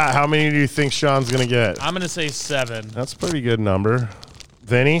ones. Scott, how many do you think Sean's going to get? I'm gonna say 7. That's a pretty good number.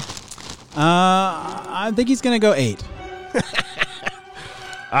 Vinny? I think he's going to go 8. He's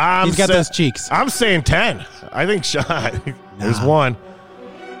got those cheeks. I'm saying 10. I think Sean. There's one.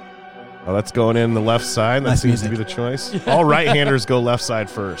 Oh, that's going in the left side. That Nice seems music. to be the choice. All right-handers go left side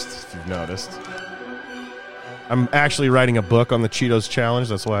first, if you've noticed. I'm actually writing a book on the Cheetos challenge.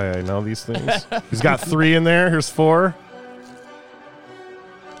 That's why I know these things. He's got 3 in there. Here's 4.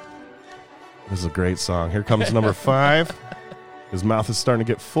 This is a great song. Here comes number 5. His mouth is starting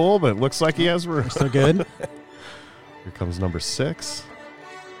to get full, but it looks like he has room. So good. Here comes number 6.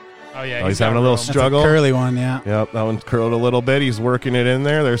 Oh yeah, Oh, he's having a little room. struggle. Curly one, yeah. Yep, that one curled a little bit. He's working it in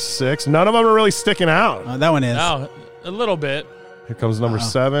there. There's 6. None of them are really sticking out. That one is. No, a little bit. Here comes number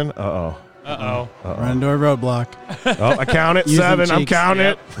 7. Uh-oh. Run into a roadblock. Oh, I count it. Using 7. I'm cheeks. counting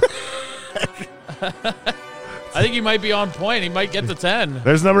Yep. it. I think he might be on point. He might get to 10.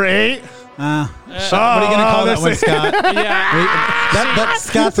 There's number 8. What are you going to call that one, Scott? Yeah. that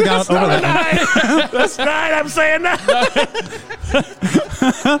Scott's got over that. That's 9. I'm saying 9.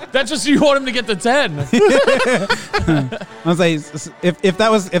 That's just you want him to get to 10. I was like, if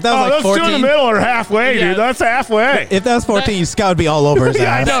that was Oh, like those 2 in the 14, middle are halfway, Yeah. dude. That's halfway. if that was 14, Scott would be all over his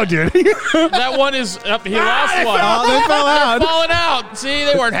Yeah, I ass. know, dude. That one is up. He lost they one. fell Oh, they fell out. Falling out. See,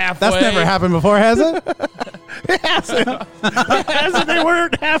 they weren't halfway. That's never happened before, has it? As if they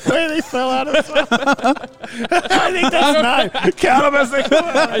weren't halfway, they fell out of the I think that's 9. Count them as they go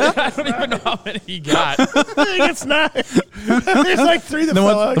out. I don't even know how many he got. I think it's 9. There's like 3 that The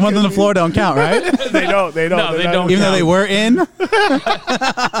fell ones, out. the ones on the floor don't count, right? They don't. They don't. No, They're they not- don't. Even though they were in.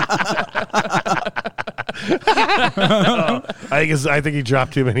 I think he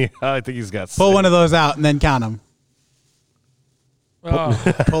dropped too many. I think he's got 6. Pull one of those out and then count them.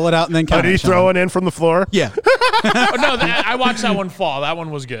 Pull it out and then count. Did he throw it in from the floor? Yeah. Oh, no, I watched that one fall. That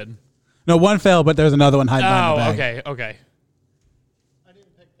one was good. No, one fell, but there's another one hiding behind the bag. Okay. I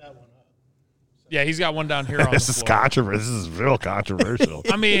didn't pick that one up. Yeah, he's got one down here on This the is floor. controversial. This is real controversial.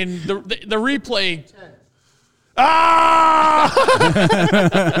 I mean, the replay.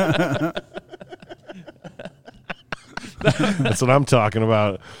 That's what I'm talking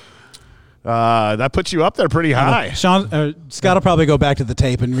about. That puts you up there pretty high. Scott will probably go back to the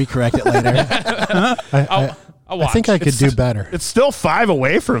tape and recorrect it later. I'll watch. I think I could do better. It's still 5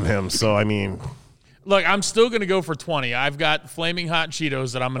 away from him, so I mean. Look, I'm still going to go for 20. I've got flaming hot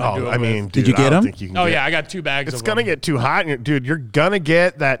Cheetos that I'm going to do it I mean, with. dude, Did you get I don't them? think you can Oh, get- yeah, I got 2 bags It's of going to them. get too hot. And dude, you're going to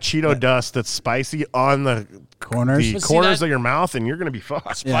get that Cheeto dust that's spicy on the Corners? the But see, corners that- of your mouth, and you're going to be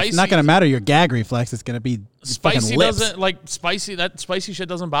fucked. Yeah, it's not going to matter your gag reflex. It's going to be your Spicy fucking lips. doesn't that spicy shit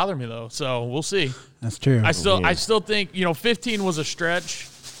doesn't bother me though. So we'll see. That's true. I still think 15 was a stretch,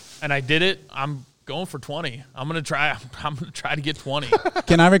 and I did it. I'm going for 20. I'm gonna try to get 20.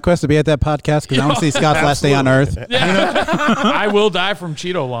 Can I request to be at that podcast? Because I want to see Scott's last day on Earth. I will die from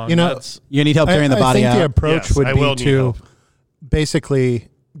Cheeto lung. You know, That's, You need help carrying the body I think the out. approach Yes, would I be will need to help. basically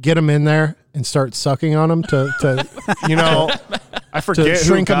get them in there and start sucking on them to You know, I forget who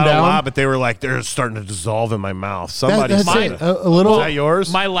shrink 'em got a down? lot, but they were like, they're starting to dissolve in my mouth. Somebody that's said it. it. A little. Is that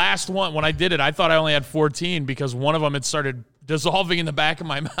yours? my last one when I did it, I thought I only had 14 because one of them had started dissolving in the back of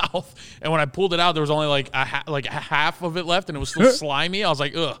my mouth, and when I pulled it out, there was only like a half of it left, and it was still slimy. I was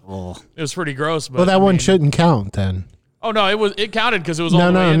like, ugh, it was pretty gross. But Well, that I one mean- shouldn't count then. Oh no, it counted because it was No,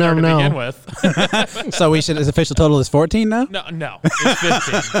 all the way in there to no. begin with. So his official total is 14 now? No,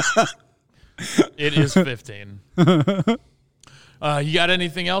 it's 15. It is 15. You got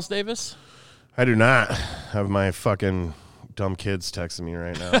anything else, Davis? I do not have my fucking dumb kids texting me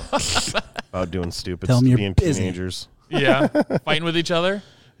right now about doing stupid Tell 'em you're being busy. teenagers. Yeah, fighting with each other.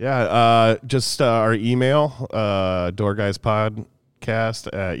 Yeah, just our email,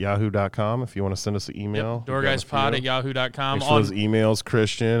 doorguyspodcast@yahoo.com if you want to send us an email. Doorguyspod@yahoo.com. Make sure those emails,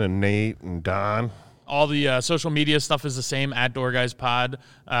 Christian and Nate and Don. All the social media stuff is the same at DoorGuysPod.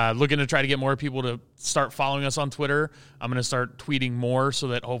 Looking to try to get more people to start following us on Twitter. I'm going to start tweeting more so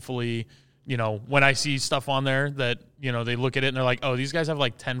that hopefully, when I see stuff on there that, they look at it and they're like, oh, these guys have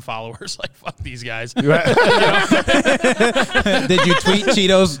like 10 followers. Like, fuck these guys. Did you tweet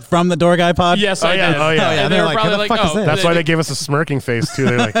Cheetos from the Door Guy Pod? Yes, I yeah. did. Oh, yeah. And And they they're were like, probably "Who the like, fuck is oh, this?" That's why they gave us a smirking face, too.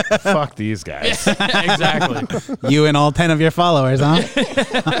 They're like, fuck these guys. Exactly. You and all 10 of your followers, huh?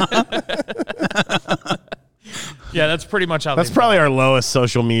 Yeah, that's pretty much how That's they probably our lowest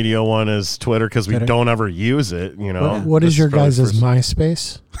social media one is Twitter because we Twitter. don't ever use it, What is This your probably guys' first-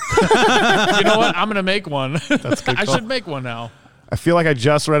 MySpace? You know what? I'm going to make one. That's a good I call. should make one now. I feel like I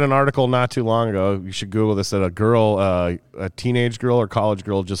just read an article not too long ago. You should Google this. That a girl, a teenage girl or college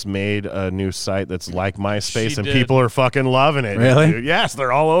girl, just made a new site that's like MySpace, She and did. people are fucking loving it. Really? dude. Yes,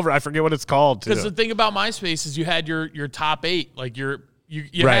 they're all over. I forget what it's called. Because Too. the thing about MySpace is you had your top 8. Like you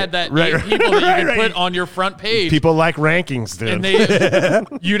Right, had that right, 8 right, people that you could right. put on your front page. People like rankings, dude.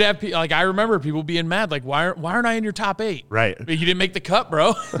 And you'd have like I remember people being mad, like why aren't I in your top 8? Right. You didn't make the cut,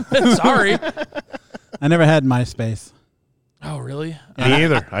 bro. Sorry. I never had MySpace. Oh really? Me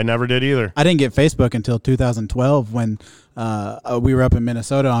either. I never did either. I didn't get Facebook until 2012 when we were up in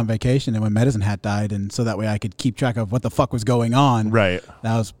Minnesota on vacation and when Medicine Hat died, and so that way I could keep track of what the fuck was going on. Right.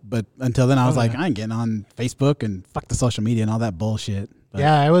 But until then I was like, I ain't getting on Facebook and fuck the social media and all that bullshit. But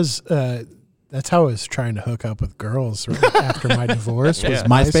Yeah, I was. That's how I was trying to hook up with girls right after my divorce. Was Yeah.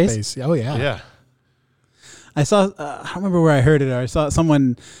 MySpace? Oh yeah. Yeah. I saw, I don't remember where I heard it, or I saw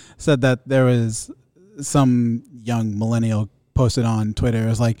someone said that there was some young millennial posted on Twitter. It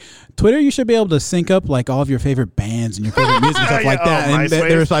was like, Twitter, you should be able to sync up like all of your favorite bands and your favorite music and stuff like Yeah, that. oh, And they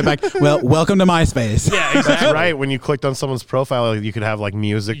MySpace? replied back, well, welcome to MySpace. Yeah, That's exactly. right. When you clicked on someone's profile, you could have like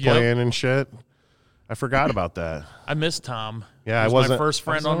music Yep. playing and shit. I forgot about that. I miss Tom. Yeah, he I was wasn't- my first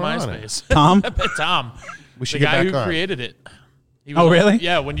friend I on wasn't on it. MySpace. Tom? Tom. We should the get guy back who on. created it. He Oh, was- really?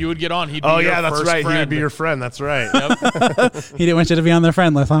 Yeah, when you would get on, he'd be Oh your yeah, that's first right. friend. He would be your friend. That's right. He didn't want you to be on their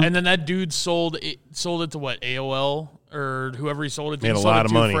friend list, huh? And then that dude sold it to what, AOL or whoever he sold it to. Made He a sold lot it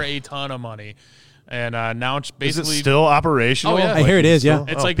of to money. for a ton of money. And now it's Is it basically still operational? Oh, yeah. I hear it is, yeah.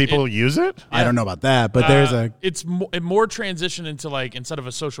 It's Oh, like people use it. I don't know about that, but there's it's more transitioned into like instead of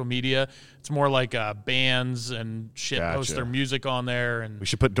a social media, it's more like bands and shit Gotcha. post their music on there. And We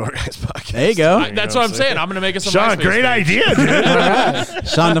should put Door Guys podcast. There you go. that's what I'm saying. I'm gonna make us a Sean, MySpace great page. idea, dude.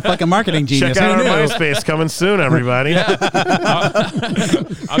 Sean, the fucking marketing genius. Check out Who our knew? MySpace coming soon, everybody.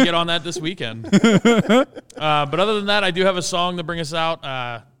 I'll get on that this weekend. But other than that, I do have a song to bring us out.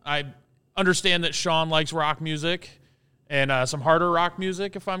 I understand that Sean likes rock music, and some harder rock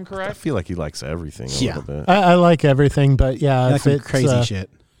music, if I'm I correct. feel like he likes everything a Yeah. little bit. I like everything, but yeah, Like if some it's crazy shit.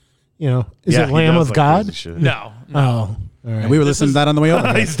 You know, is Yeah, it he Lamb does of like God? crazy shit. No, Oh, all right. And we were listening to that on the way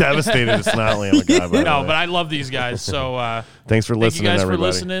over. He's devastated. It's not Lamb of God. By the no, way. but I love these guys. So Thanks for thank listening, you guys everybody. for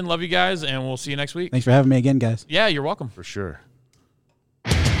listening. Love you guys, and we'll see you next week. Thanks for having me again, guys. Yeah, you're welcome. For sure.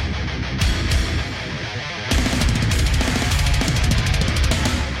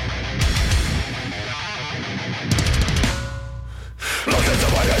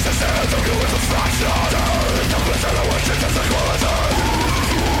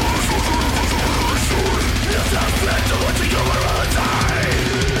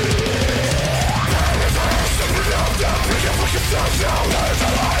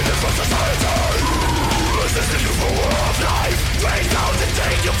 Down,